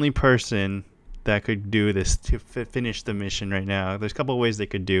only person that could do this to finish the mission right now? There's a couple of ways they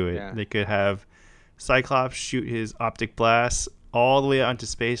could do it. Yeah. They could have Cyclops shoot his optic blast all the way out into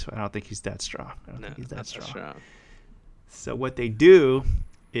space. I don't think he's that strong. I don't think he's that strong. So what they do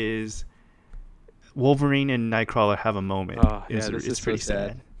is Wolverine and Nightcrawler have a moment. Oh, yeah, it's pretty so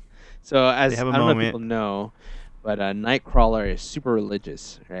sad. So as They have a I don't know if moment. people know, but Nightcrawler is super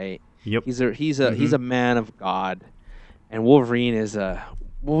religious, right? Yep. He's a man of God, and Wolverine is a.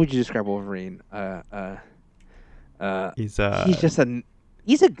 What would you describe Wolverine? He's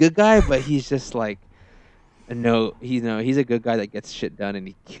he's a good guy, but he's just like he's a good guy that gets shit done, and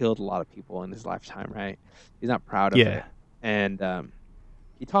he killed a lot of people in his lifetime, right? He's not proud of it, and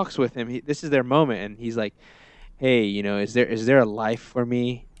he talks with him. This is their moment, and he's like, "Hey, is there a life for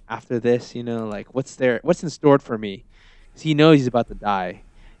me after this? Like what's in store for me?" Because he knows he's about to die,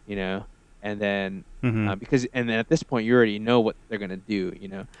 and then and then at this point you already know what they're gonna do,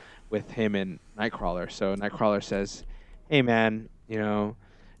 with him and Nightcrawler. So Nightcrawler says, "Hey man,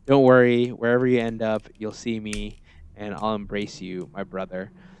 don't worry. Wherever you end up, you'll see me, and I'll embrace you, my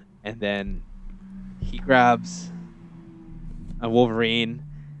brother." And then he grabs a Wolverine,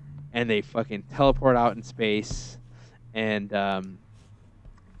 and they fucking teleport out in space. And I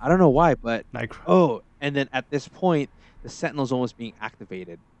don't know why, but and then at this point, the Sentinel's almost being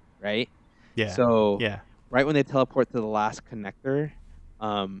activated, right? Yeah. So right when they teleport to the last connector,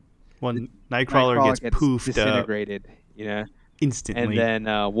 Nightcrawler gets poofed disintegrated, instantly. And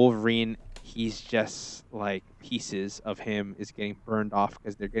then Wolverine, he's just like pieces of him is getting burned off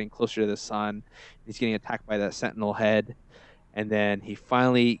because they're getting closer to the sun. He's getting attacked by that Sentinel head, and then he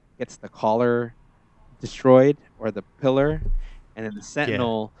finally gets the collar destroyed, or the pillar, and then the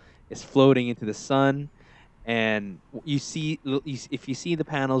Sentinel is floating into the sun. And if you see the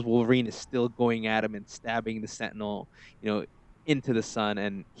panels, Wolverine is still going at him and stabbing the Sentinel, into the sun,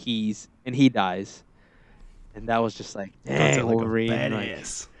 and he dies. And that was just like, dang, Wolverine,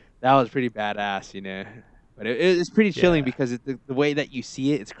 that was pretty badass, But it's pretty chilling because the way that you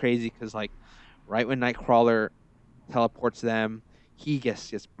see it, it's crazy because like right when Nightcrawler teleports them, he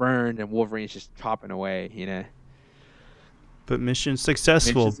gets burned, and Wolverine's just chopping away, But mission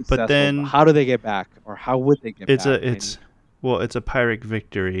successful. But then how do they get back, or how would they get back? It's a Pyrrhic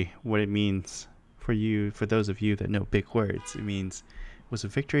victory. What it means for those of you that know big words, it means it was a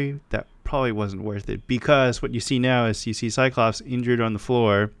victory that probably wasn't worth it, because what you see now is you see Cyclops injured on the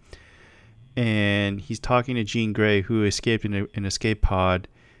floor, and he's talking to Jean Grey, who escaped in an escape pod.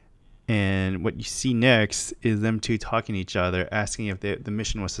 And what you see next is them two talking to each other, asking if the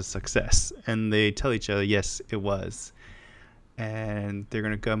mission was a success, and they tell each other, yes, it was. And they're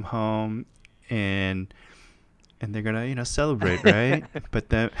gonna come home, and they're gonna celebrate, right? but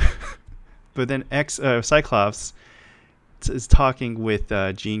then Cyclops is talking with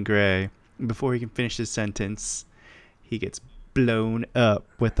Jean Grey. Before he can finish his sentence, he gets blown up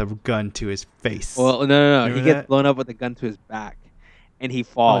with a gun to his face. Well, no. He gets blown up with a gun to his back, and he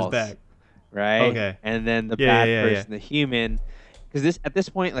falls. His back. Right. Okay. And then the bad person, the human, because at this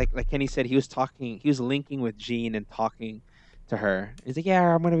point, like Kenny said, he was linking with Jean and talking to her. He's like,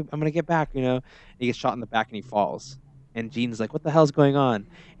 "Yeah, I'm gonna get back," And he gets shot in the back and he falls. And Jean's like, "What the hell's going on?"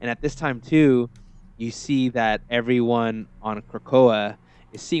 And at this time too, you see that everyone on Krakoa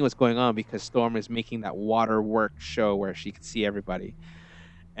is seeing what's going on because Storm is making that waterworks show where she can see everybody.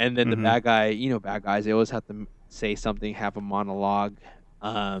 And then the bad guy, bad guys, they always have to say something, have a monologue.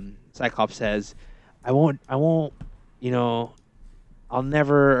 Cyclops says, I won't, I'll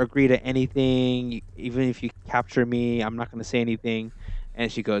never agree to anything. Even if you capture me, I'm not going to say anything.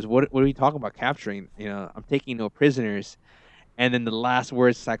 And she goes, what are you talking about capturing? I'm taking no prisoners. And then the last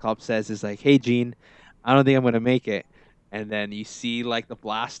words Cyclops says is like, "Hey, Jean, I don't think I'm going to make it." And then you see like the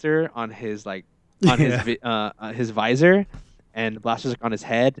blaster on his his visor, and the blaster's like on his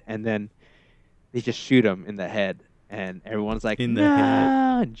head, and then they just shoot him in the head. And everyone's like, in the "No!"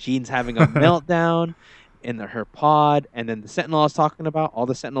 head. And Jean's having a meltdown in her pod. And then the Sentinel I was talking about, all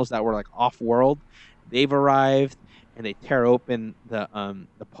the Sentinels that were like off-world, they've arrived, and they tear open the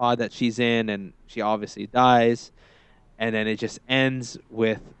pod that she's in, and she obviously dies. And then it just ends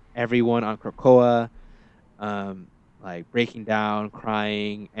with everyone on Krakoa, like breaking down,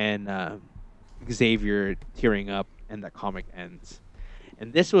 crying, and Xavier tearing up, and that comic ends.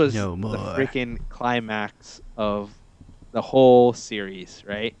 And this was the freaking climax of the whole series,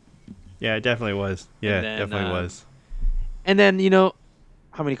 right? Yeah, it definitely was. Yeah, then, definitely was. And then,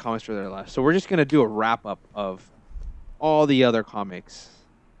 how many comics were there left? So we're just going to do a wrap-up of all the other comics.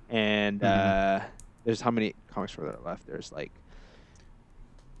 And there's how many comics were there left? There's like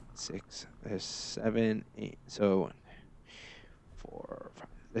 6. There's 7, 8. So 4, 5.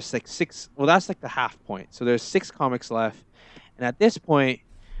 There's like 6. Well, that's like the half point. So there's 6 comics left, and at this point,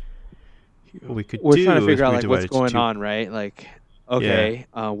 What we could we're do trying to is figure out we like divide what's it to going two. on, right? Like, okay,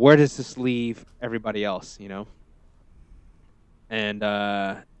 where does this leave everybody else? And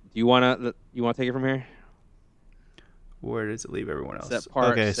do you wanna take it from here? Where does it leave everyone else? It's at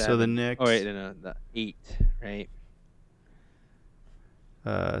part Okay, so the 7. next Oh wait, no, the 8, right?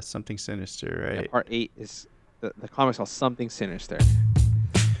 something sinister, Yeah, right? part 8 is the comics called Something Sinister.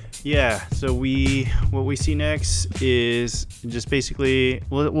 Yeah, so what we see next is just basically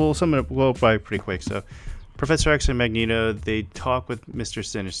we'll sum it up. We'll by pretty quick. So Professor X and Magneto, they talk with Mr.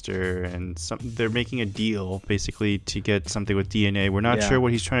 Sinister, and they're making a deal basically to get something with DNA. We're not sure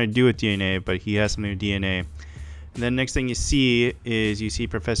what he's trying to do with DNA, but he has something with DNA. And then next thing you see is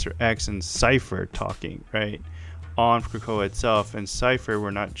Professor X and Cypher talking, right, on Krakoa itself. And Cypher, we're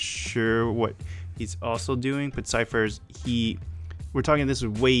not sure what he's also doing, but Cypher's we're talking, this is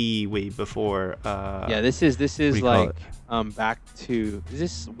way before. This is like call back to, is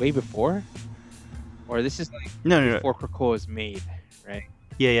this way before, or this is like no. before Krakoa is made, right?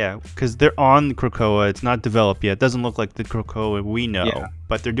 Yeah, because they're on Krakoa. It's not developed yet. It doesn't look like the Krakoa we know,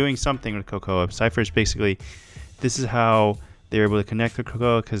 but they're doing something with Krakoa. Cypher's basically, this is how they're able to connect with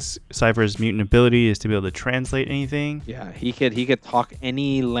Krakoa, because Cypher's mutant ability is to be able to translate anything. Yeah, he could talk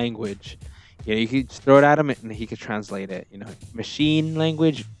any language. You could just throw it at him and he could translate it. Machine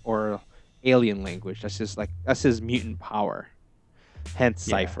language or alien language. That's his mutant power. Hence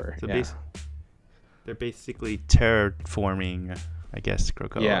Cypher. So they're basically terraforming, I guess,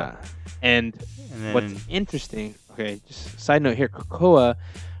 Krakoa. Yeah, and then, what's interesting, okay, just side note here, Krakoa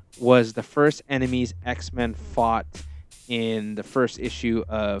was the first enemies X-Men fought in the first issue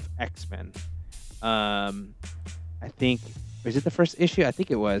of X-Men. I think, is it the first issue? I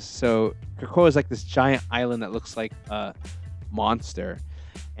think it was. So Krakoa is like this giant island that looks like a monster,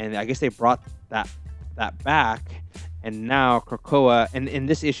 and I guess they brought that back, and now Krakoa, and in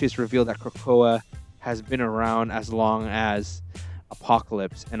this issue it's revealed that Krakoa has been around as long as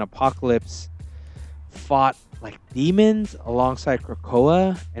Apocalypse, and Apocalypse fought like demons alongside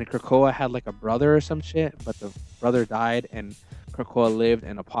Krakoa, and Krakoa had like a brother or some shit, but the brother died and Krakoa lived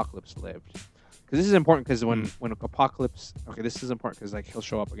and Apocalypse lived. Because this is important, because when Apocalypse, okay, this is important because like he'll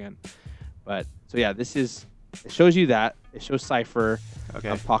show up again. But so yeah, it shows you that, it shows Cypher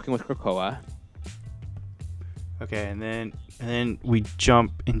talking with Krakoa. Okay, and then we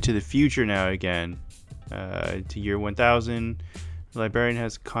jump into the future now again, to year 1000. The Librarian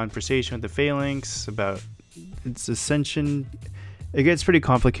has a conversation with the Phalanx about its ascension. It gets pretty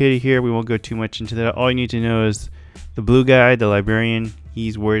complicated here. We won't go too much into that. All you need to know is the blue guy, the Librarian,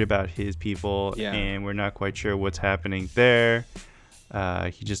 he's worried about his people, and we're not quite sure what's happening there.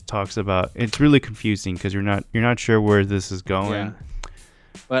 He just talks about, it's really confusing because you're not sure where this is going. Yeah.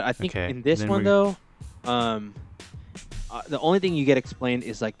 But I think in this one though, the only thing you get explained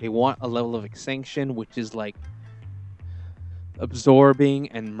is like they want a level of extinction, which is like absorbing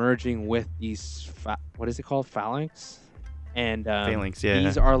and merging with these what is it called, phalanx, and Phalanx, yeah.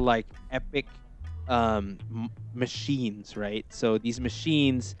 These are like epic machines, right? So these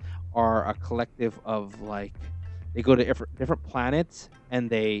machines are a collective of like, they go to different planets and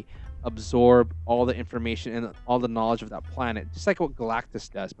they absorb all the information and all the knowledge of that planet, just like what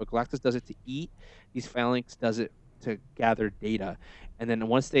Galactus does. But Galactus does it to eat. These phalanx does it to gather data, and then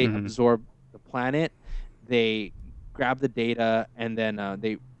once they absorb the planet, they grab the data and then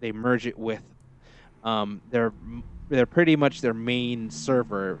they merge it with they're pretty much their main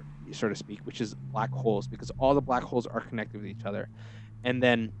server, so to speak, which is black holes, because all the black holes are connected with each other. And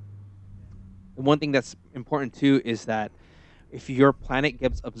then one thing that's important too is that if your planet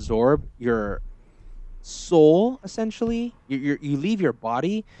gets absorbed, your soul, essentially, you leave your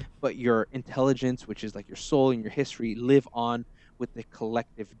body, but your intelligence, which is like your soul and your history, live on with the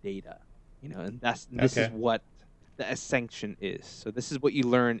collective data. And this is what the ascension is. So this is what you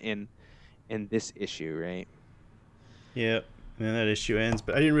learn in this issue, right? Yep. And then that issue ends,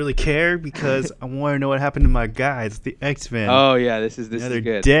 but I didn't really care because I want to know what happened to my guys, the X-Men. Oh yeah, this is they're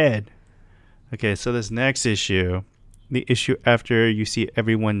good. Dead. Okay, so this next issue, the issue after you see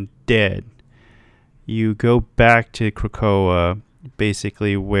everyone dead, you go back to Krakoa,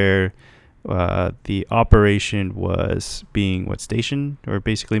 basically where the operation was being stationed or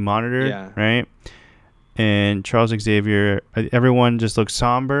basically monitored, right? And Charles Xavier, everyone just looks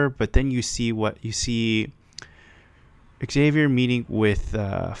somber, but then you see Xavier meeting with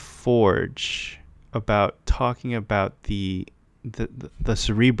Forge talking about the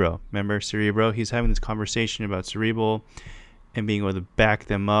Cerebro. Remember Cerebro? He's having this conversation about Cerebro, and being able to back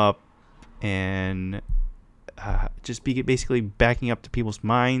them up and just be basically backing up to people's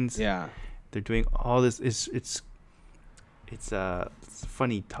minds. Yeah. They're doing all this. It's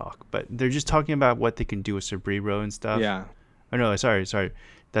funny talk, but they're just talking about what they can do with Cerebro and stuff. Yeah. Oh no, sorry.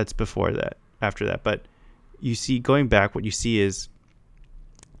 That's before that, after that. But you see, going back, what you see is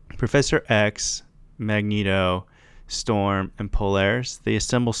Professor X, Magneto, Storm, and Polaris. They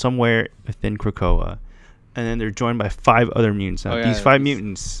assemble somewhere within Krakoa, and then they're joined by 5 other mutants. Now, these 5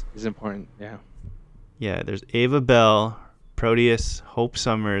 mutants is important. Yeah. Yeah, there's Ava Bell, Proteus, Hope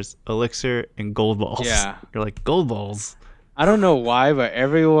Summers, Elixir, and Gold Balls. Yeah. You're like, Gold Balls? I don't know why, but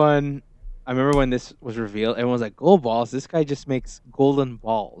everyone, I remember when this was revealed, everyone was like, Gold Balls? This guy just makes golden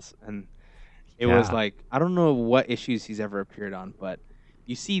balls. And it was like, I don't know what issues he's ever appeared on, but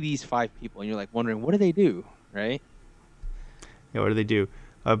you see these 5 people and you're like wondering, what do they do, right? Yeah, what do they do?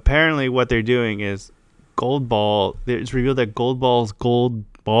 Apparently what they're doing is Gold Ball, it's revealed that Gold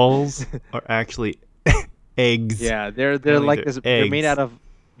Balls are actually eggs. Yeah, they're like this. They're made out of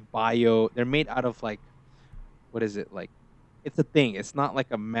they're made out of like, what is it? Like, it's a thing. It's not like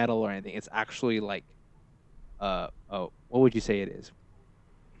a metal or anything. It's actually like, what would you say it is?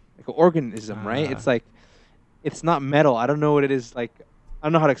 Like an organism, right? It's like, it's not metal. I don't know what it is. Like, I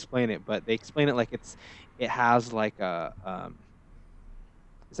don't know how to explain it, but they explain it like it has like a,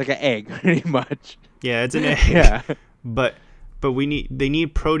 it's like an egg, pretty much. Yeah, it's an egg. Yeah. But they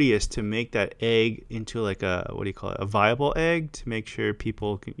need Proteus to make that egg into like a, what do you call it, a viable egg, to make sure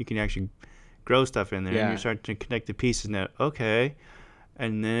you can actually grow stuff in there. Yeah. And you start to connect the pieces now. Okay.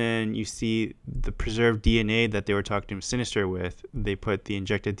 And then you see the preserved DNA that they were talking to Sinister with. They put the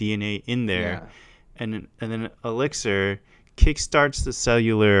injected DNA in there. Yeah. And then Elixir kickstarts the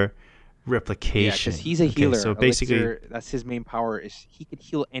cellular replication. Yeah, because he's a healer. So Elixir, basically, that's his main power, is he could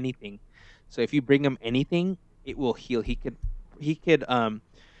heal anything. So if you bring him anything, it will heal. He could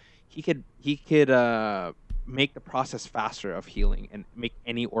make the process faster of healing and make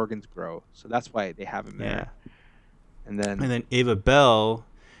any organs grow. So that's why they have him there. And then Ava Bell,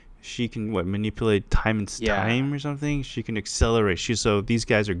 she can manipulate time and time or something. She can accelerate. So these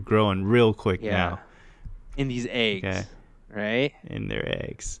guys are growing real quick now. In these eggs, right? In their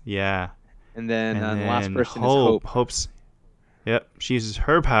eggs, yeah. And then the last person is Hope. Hope's, yep. She uses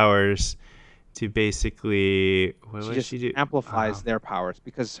her powers to basically, what does she do? Amplifies their powers,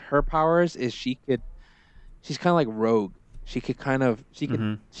 because her powers is she's kind of like Rogue. She could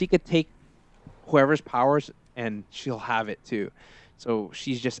take whoever's powers and she'll have it too. So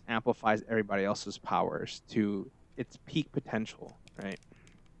she just amplifies everybody else's powers to its peak potential, right?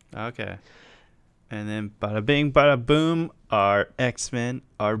 Okay. And then bada bing, bada boom, our X-Men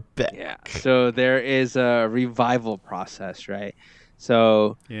are back. Yeah. So there is a revival process, right?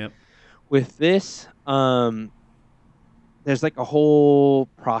 So with this, there's like a whole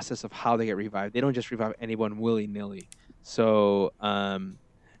process of how they get revived. They don't just revive anyone willy-nilly. So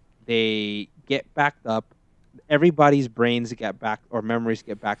they get backed up. Everybody's brains get backed, or memories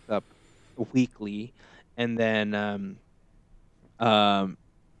get backed up weekly. And then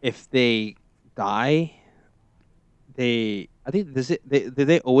if they die, do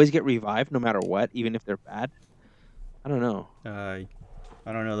they always get revived no matter what, even if they're bad? I don't know. I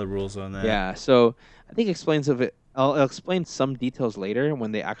don't know the rules on that. Yeah, so I think explains of it. I'll explain some details later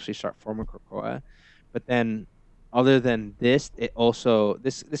when they actually start forming Krakoa. But then, other than this,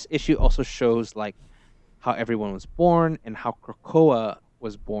 this issue also shows like how everyone was born and how Krakoa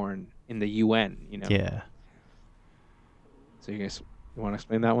was born in the UN. You know. Yeah. So you want to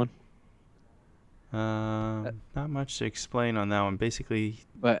explain that one? Not much to explain on that one. Basically,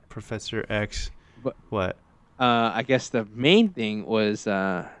 but Professor X. But what? I guess the main thing was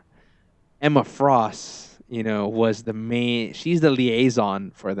Emma Frost. You know, was the main. She's the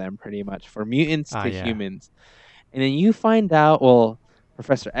liaison for them, pretty much, for mutants to humans. And then you find out. Well,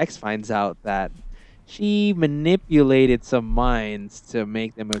 Professor X finds out that she manipulated some minds to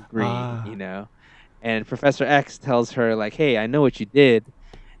make them agree. You know, and Professor X tells her like, "Hey, I know what you did."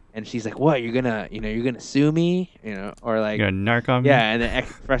 And she's like, "What? You're gonna sue me? You know, or like, you're gonna narc on me?" Yeah. And then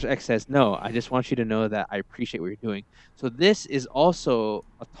Professor X says, "No, I just want you to know that I appreciate what you're doing." So this is also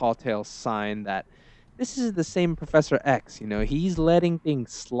a tall tale sign that this is the same Professor X. You know, he's letting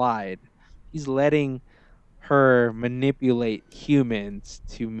things slide. He's letting her manipulate humans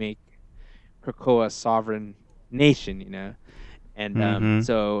to make Krakoa a sovereign nation. You know, and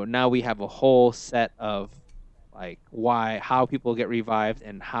so now we have a whole set of like how people get revived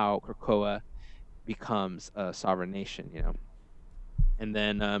and how Krakoa becomes a sovereign nation, you know. And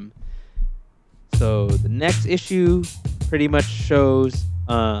then so the next issue pretty much shows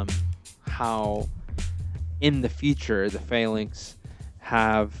how in the future, the Phalanx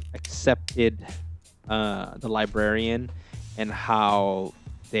have accepted the librarian and how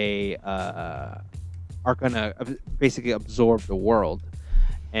they are gonna basically absorb the world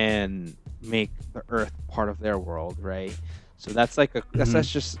and make the Earth part of their world, right? So that's like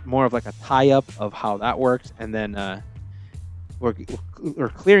that's just more of like a tie up of how that works, and then we're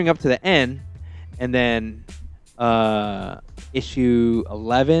clearing up to the end, and then issue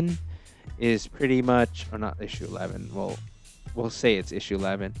 11 is pretty much, or not issue 11. Well, we'll say it's issue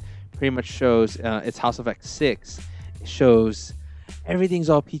 11. Pretty much shows it's House of X6. It shows everything's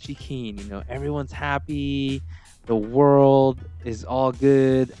all peachy keen. You know, everyone's happy. The world is all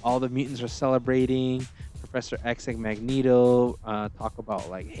good. All the mutants are celebrating. Professor X and Magneto talk about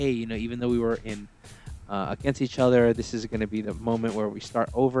like, hey, you know, even though we were in against each other, this is going to be the moment where we start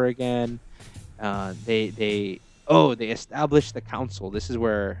over again. They established the council. This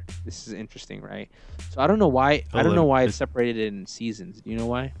is interesting, right? So I don't know why it's separated in seasons. Do you know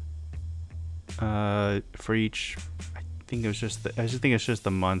why? For each, I think it's just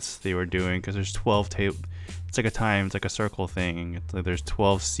the months they were doing, because there's 12 it's like a circle thing. It's like there's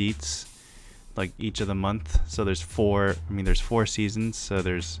 12 seats, like each of the month. So there's four seasons. So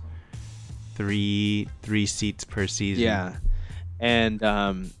there's three seats per season. Yeah, and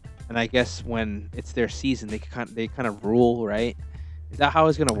I guess when it's their season, they kind of rule, right? Is that how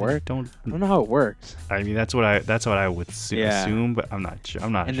it's gonna work? I don't know how it works. I mean, that's what I would assume, but I'm not sure.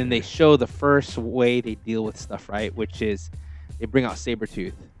 And then they show the first way they deal with stuff, right? Which is they bring out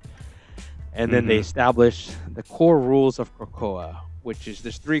Sabretooth, and then they establish the core rules of Krakoa, which is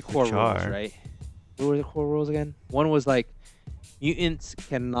there's 3 core rules, right? What were the core rules again? One was like mutants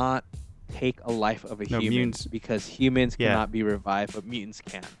cannot take a life of a human because humans cannot be revived, but mutants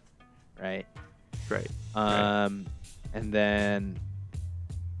can, right? Right. And then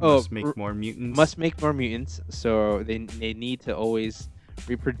must make more mutants. So they need to always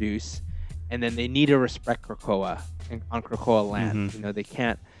reproduce, and then they need to respect Krakoa on Krakoa land. You know, they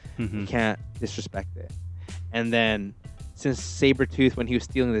can't disrespect it. And then since Sabretooth, when he was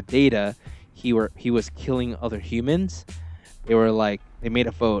stealing the data, he was killing other humans. They made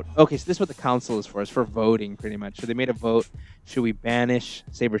a vote. Okay, so this is what the council is for. It's for voting, pretty much. So they made a vote. Should we banish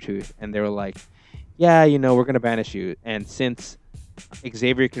Sabretooth? And they were like, yeah, you know, we're going to banish you. And since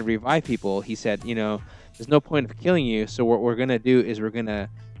Xavier can revive people, he said, you know, there's no point of killing you. So what we're going to do is we're going to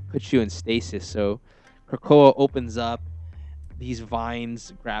put you in stasis. So Krakoa opens up. These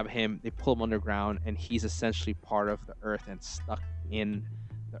vines grab him. They pull him underground. And he's essentially part of the Earth and stuck in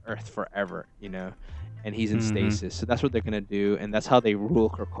the Earth forever, you know. And he's in stasis. So that's what they're going to do. And that's how they rule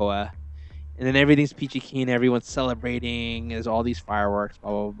Krakoa. And then everything's peachy keen. Everyone's celebrating. There's all these fireworks,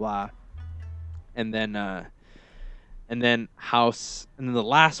 blah, blah, blah. And then House. And then the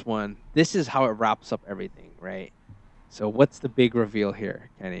last one, this is how it wraps up everything, right? So what's the big reveal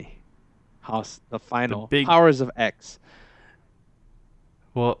here, Kenny? House, the final powers of X.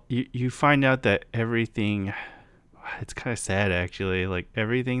 Well, you find out that everything, it's kind of sad actually, like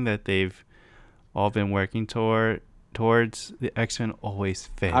everything that they've all been working towards, the X-Men always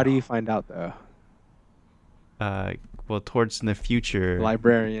fail. How do you find out though? Well, towards in the future,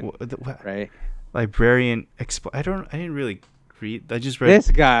 librarian, right? Librarian. I didn't really read. I just read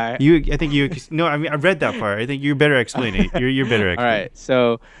this guy. I think you. No, I mean I read that part. I think you're better explaining it. You're better explaining. All right.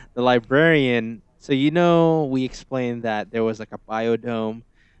 So the librarian. So you know we explained that there was like a biodome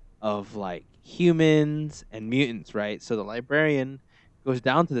of like humans and mutants, right? So the librarian goes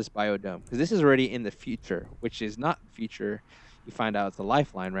down to this biodome because this is already in the future, which is not future. You find out it's a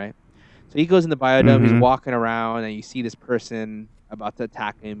lifeline, right? So he goes in the biodome. He's walking around, and you see this person about to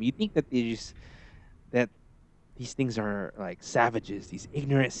attack him. You think that these things are like savages, these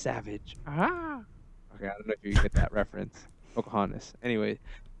ignorant savage. Okay, I don't know if you get that reference. Pocahontas. Anyway,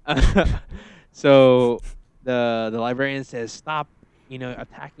 so the librarian says, "Stop! You know,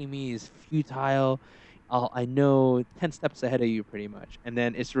 attacking me is futile. I know 10 steps ahead of you, pretty much." And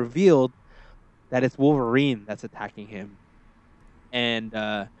then it's revealed that it's Wolverine that's attacking him, and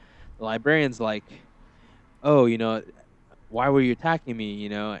the librarian's like, "Oh, you know, why were you attacking me?" You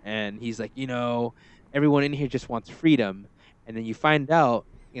know, and he's like, "You know, everyone in here just wants freedom." And then you find out,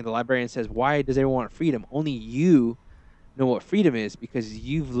 the librarian says, "Why does everyone want freedom? Only you know what freedom is because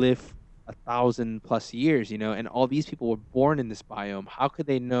you've lived 1,000+ years, you know, and all these people were born in this biome. How could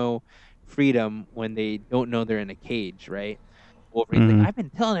they know freedom when they don't know they're in a cage, right?" Wolverine's like, "I've been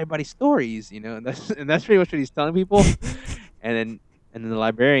telling everybody stories, you know," and that's pretty much what he's telling people. and then the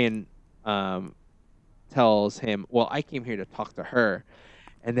librarian tells him, "Well, I came here to talk to her."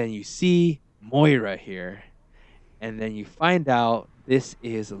 And then you see Moira here, and then you find out this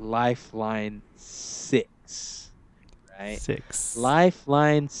is Lifeline 6. 6, right? 6.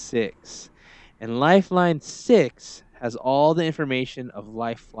 Lifeline 6. And Lifeline 6 has all the information of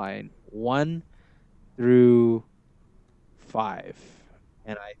Lifeline 1 through 5.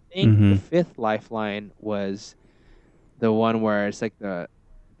 And I think the 5th Lifeline was the one where it's like the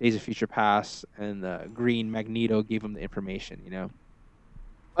Days of Future Past and the green Magneto gave him the information, you know?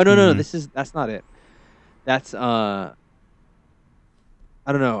 Oh, no, that's not it. That's, I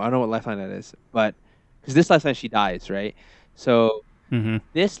don't know. I don't know what Lifeline that is. But, because this Lifeline, she dies, right? So,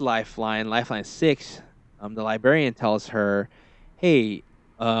 this Lifeline, Lifeline 6, the librarian tells her, hey,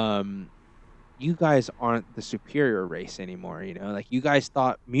 you guys aren't the superior race anymore, you know? Like, you guys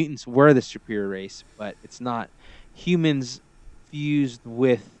thought mutants were the superior race, but it's not. Humans fused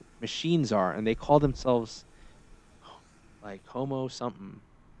with machines are, and they call themselves, like, Homo something.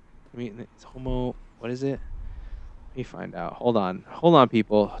 I mean, it's Homo, what is it? Let me find out. Hold on,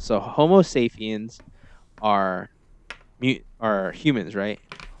 people. So, Homo sapiens are humans, right?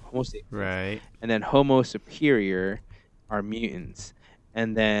 Homo sapiens. Right. And then Homo superior are mutants.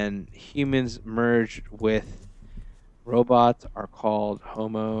 And then humans merged with robots are called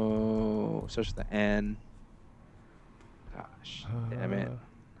Homo. Starts with the N. Gosh, damn it.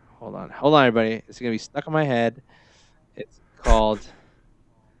 Hold on, everybody. It's gonna be stuck in my head. It's called.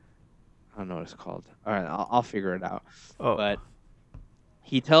 I don't know what it's called. All right, I'll figure it out. Oh. But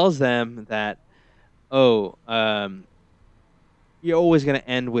he tells them that, you're always gonna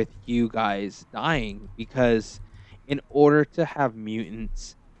end with you guys dying because in order to have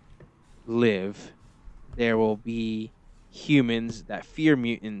mutants live, there will be humans that fear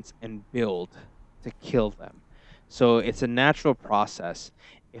mutants and build to kill them. So it's a natural process.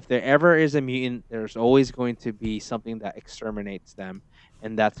 If there ever is a mutant, there's always going to be something that exterminates them,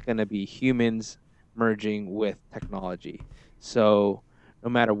 and that's going to be humans merging with technology. So no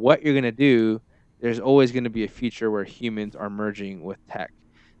matter what you're going to do, there's always going to be a future where humans are merging with tech.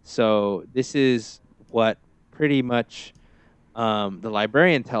 So this is what pretty much the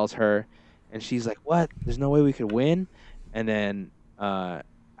librarian tells her, and she's like, what? There's no way we could win? And then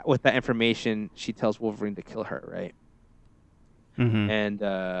with that information, she tells Wolverine to kill her, right? And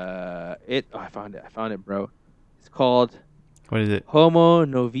I found it, bro. It's called... What is it? Homo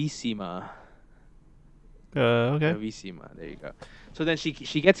novissima. Okay. Novissima, there you go. So then she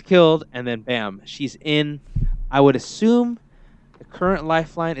gets killed, and then bam, she's in... I would assume the current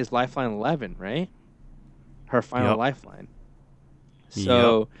lifeline is Lifeline 11, right? Her final lifeline.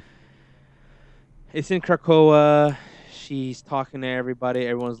 So it's in Krakoa. She's talking to everybody.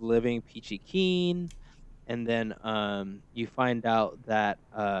 Everyone's living peachy keen. And then you find out that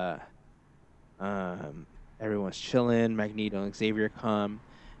everyone's chilling. Magneto and Xavier come.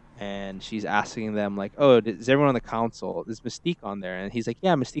 And she's asking them, like, oh, is everyone on the council? Is Mystique on there? And he's like,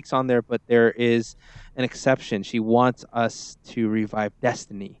 yeah, Mystique's on there, but there is an exception. She wants us to revive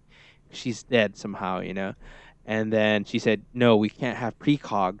Destiny. She's dead somehow, you know? And then she said, no, we can't have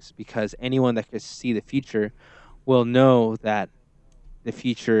precogs because anyone that could see the future will know that the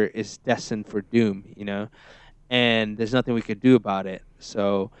future is destined for doom, you know? And there's nothing we could do about it.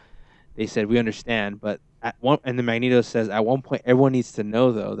 So they said, we understand, but and the Magneto says, at one point, everyone needs to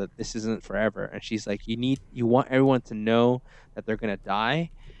know, though, that this isn't forever. And she's like, you want everyone to know that they're going to die?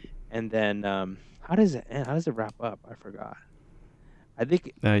 And then, how does it end? How does it wrap up? I forgot. I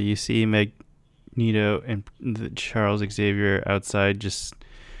think... you see Magneto and Charles Xavier outside just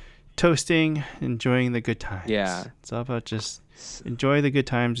toasting, enjoying the good times. Yeah. It's all about just enjoy the good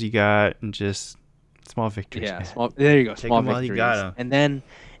times you got and just small victories. Yeah, there you go. Take small them while victories. you got them.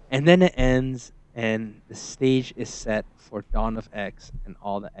 And then it ends, and the stage is set for Dawn of X and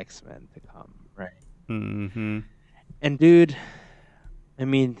all the X-Men to come, right? Mm-hmm. And dude, I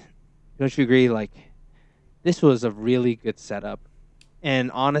mean, don't you agree? Like, this was a really good setup.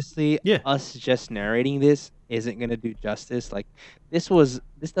 And honestly, us just narrating this isn't gonna do justice. Like, this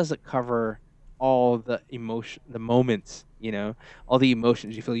doesn't cover all the emotion, the moments, you know, all the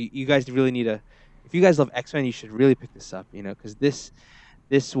emotions you feel. You guys really need to. If you guys love X-Men, you should really pick this up, you know, because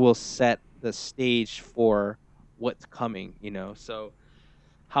this will set the stage for what's coming, you know. So,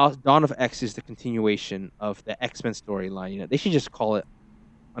 Dawn of X is the continuation of the X-Men storyline. You know, they should just call it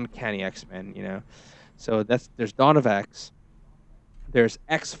Uncanny X-Men, you know. So there's Dawn of X. There's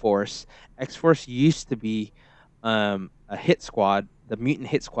X-Force. X-Force used to be a hit squad, the mutant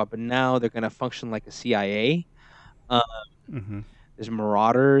hit squad, but now they're gonna function like a CIA. There's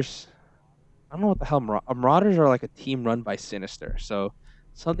Marauders. I don't know what the hell Marauders are, like a team run by Sinister. So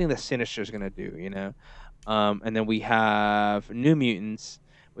something that Sinister is gonna do, you know. And then we have New Mutants,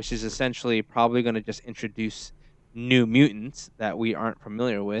 which is essentially probably gonna just introduce new mutants that we aren't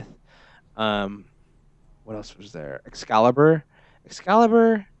familiar with. What what else was there? Excalibur.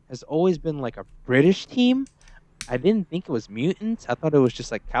 Excalibur has always been like a British team. I didn't think it was mutants. I thought it was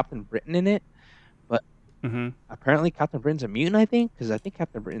just like Captain Britain in it. But Mm-hmm. apparently Captain Britain's a mutant, I think, because I think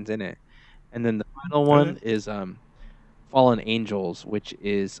Captain Britain's in it. And then the final one is Fallen Angels, which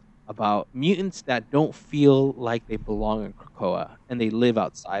is about mutants that don't feel like they belong in Krakoa and they live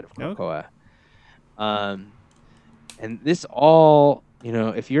outside of Okay. Krakoa. And this all,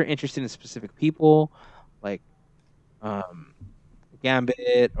 if you're interested in specific people, like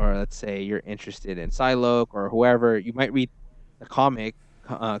Gambit, or let's say you're interested in Psylocke or whoever, you might read the comic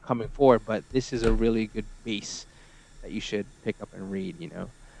coming forward, but this is a really good base that you should pick up and read,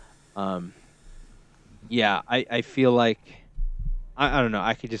 Yeah, I feel like, I don't know,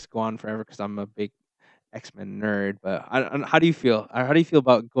 I could just go on forever because I'm a big X-Men nerd, but how do you feel? How do you feel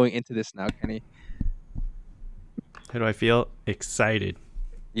about going into this now, Kenny? How do I feel? Excited.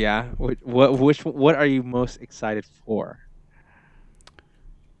 Yeah, what are you most excited for?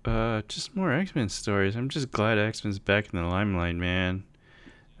 Just more X-Men stories. I'm just glad X-Men's back in the limelight, man.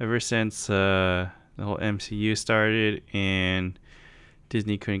 Ever since the whole MCU started and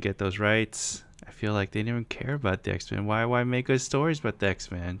Disney couldn't get those rights, I feel like they didn't even care about the X-Men. Why make good stories about the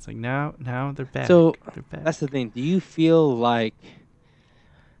X-Men? It's like now they're back. So They're back. that's the thing. Do you feel like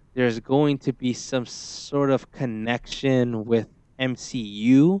there's going to be some sort of connection with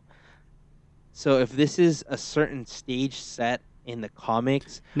MCU? So if this is a certain stage set in the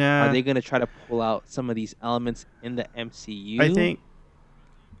comics, Nah, are they going to try to pull out some of these elements in the MCU?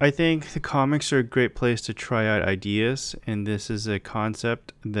 I think the comics are a great place to try out ideas, and this is a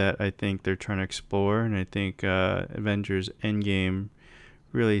concept that I think they're trying to explore, and I think Avengers Endgame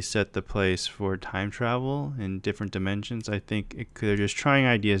really set the place for time travel in different dimensions. I think they're just trying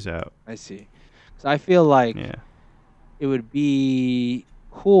ideas out. I see. So I feel like Yeah. it would be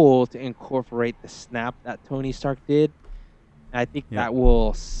cool to incorporate the snap that Tony Stark did. And I think Yeah. that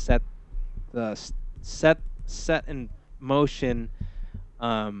will set in motion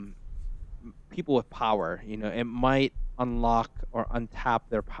people with power. It might unlock or untap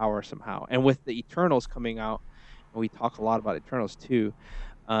their power somehow. And with the Eternals coming out, and we talk a lot about Eternals too,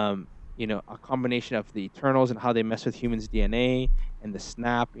 a combination of the Eternals and how they mess with humans' DNA and the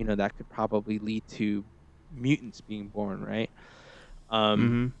snap, that could probably lead to mutants being born, right?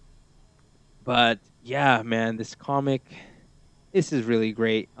 Mm-hmm. But yeah, man, this comic, this is really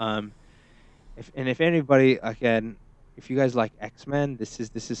great. If anybody, again, if you guys like X-Men, this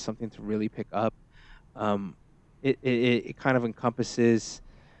is something to really pick up. It kind of encompasses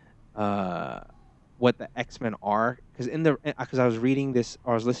what the X-Men are, because I was reading this,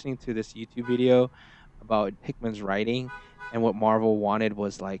 or I was listening to this YouTube video about Hickman's writing, and what Marvel wanted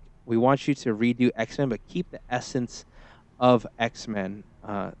was like, we want you to redo X-Men, but keep the essence of X-Men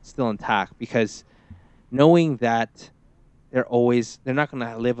still intact, because knowing that they're not going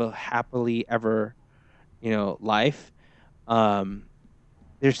to live a happily ever, life,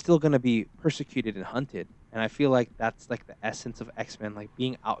 they're still going to be persecuted and hunted. And I feel like that's like the essence of X-Men, like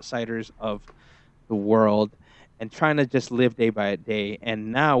being outsiders of the world and trying to just live day by day.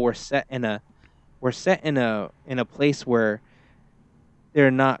 And now we're set in a place where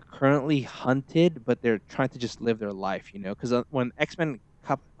they're not currently hunted, but they're trying to just live their life, because when X-Men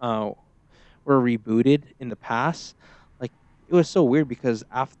were rebooted in the past, like, it was so weird, because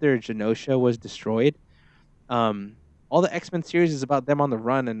after Genosha was destroyed, all the X-Men series is about them on the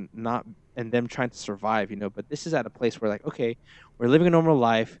run and them trying to survive, but this is at a place where, like, okay, we're living a normal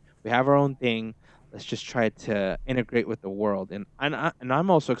life, we have our own thing, let's just try to integrate with the world. And I'm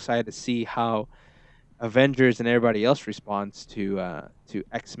also excited to see how Avengers and everybody else responds to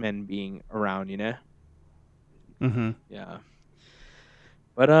X-Men being around, Mm-hmm. Yeah.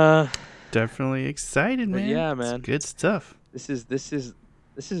 But Definitely excited, man. yeah, It's man. good stuff. This is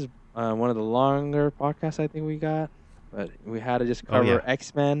one of the longer podcasts I think we got, but we had to just cover yeah.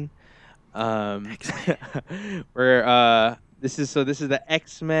 X-Men. This is the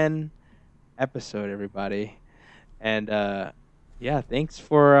X-Men episode, everybody. And yeah, thanks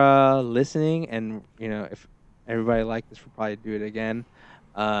for listening, and if everybody liked this, we'll probably do it again.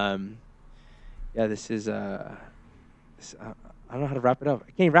 Yeah, this is I don't know how to wrap it up.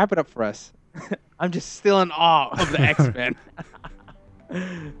 Can you wrap it up for us? I'm just still in awe of the X-Men.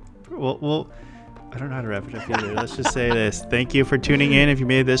 Well, I don't know how to wrap it up either. Let's just say this. Thank you for tuning in if you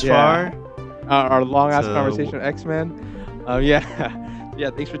made it this Yeah. far. Our long-ass So- conversation with X-Men. Yeah,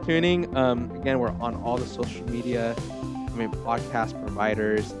 thanks for tuning. Again, we're on all the social media, podcast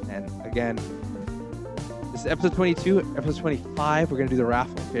providers. And again, this is episode 22. Episode 25, we're going to do the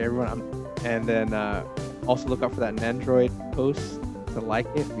raffle. Okay, everyone? And then also look out for that Nandroid post to like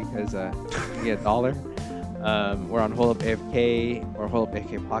it, because you get $1. We're on Hold Up AFK or Hold Up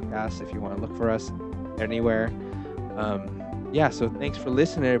AFK Podcast if you want to look for us anywhere. Yeah, so thanks for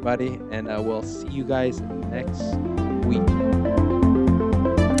listening, everybody, and we'll see you guys next week.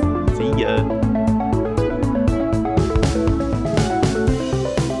 See ya.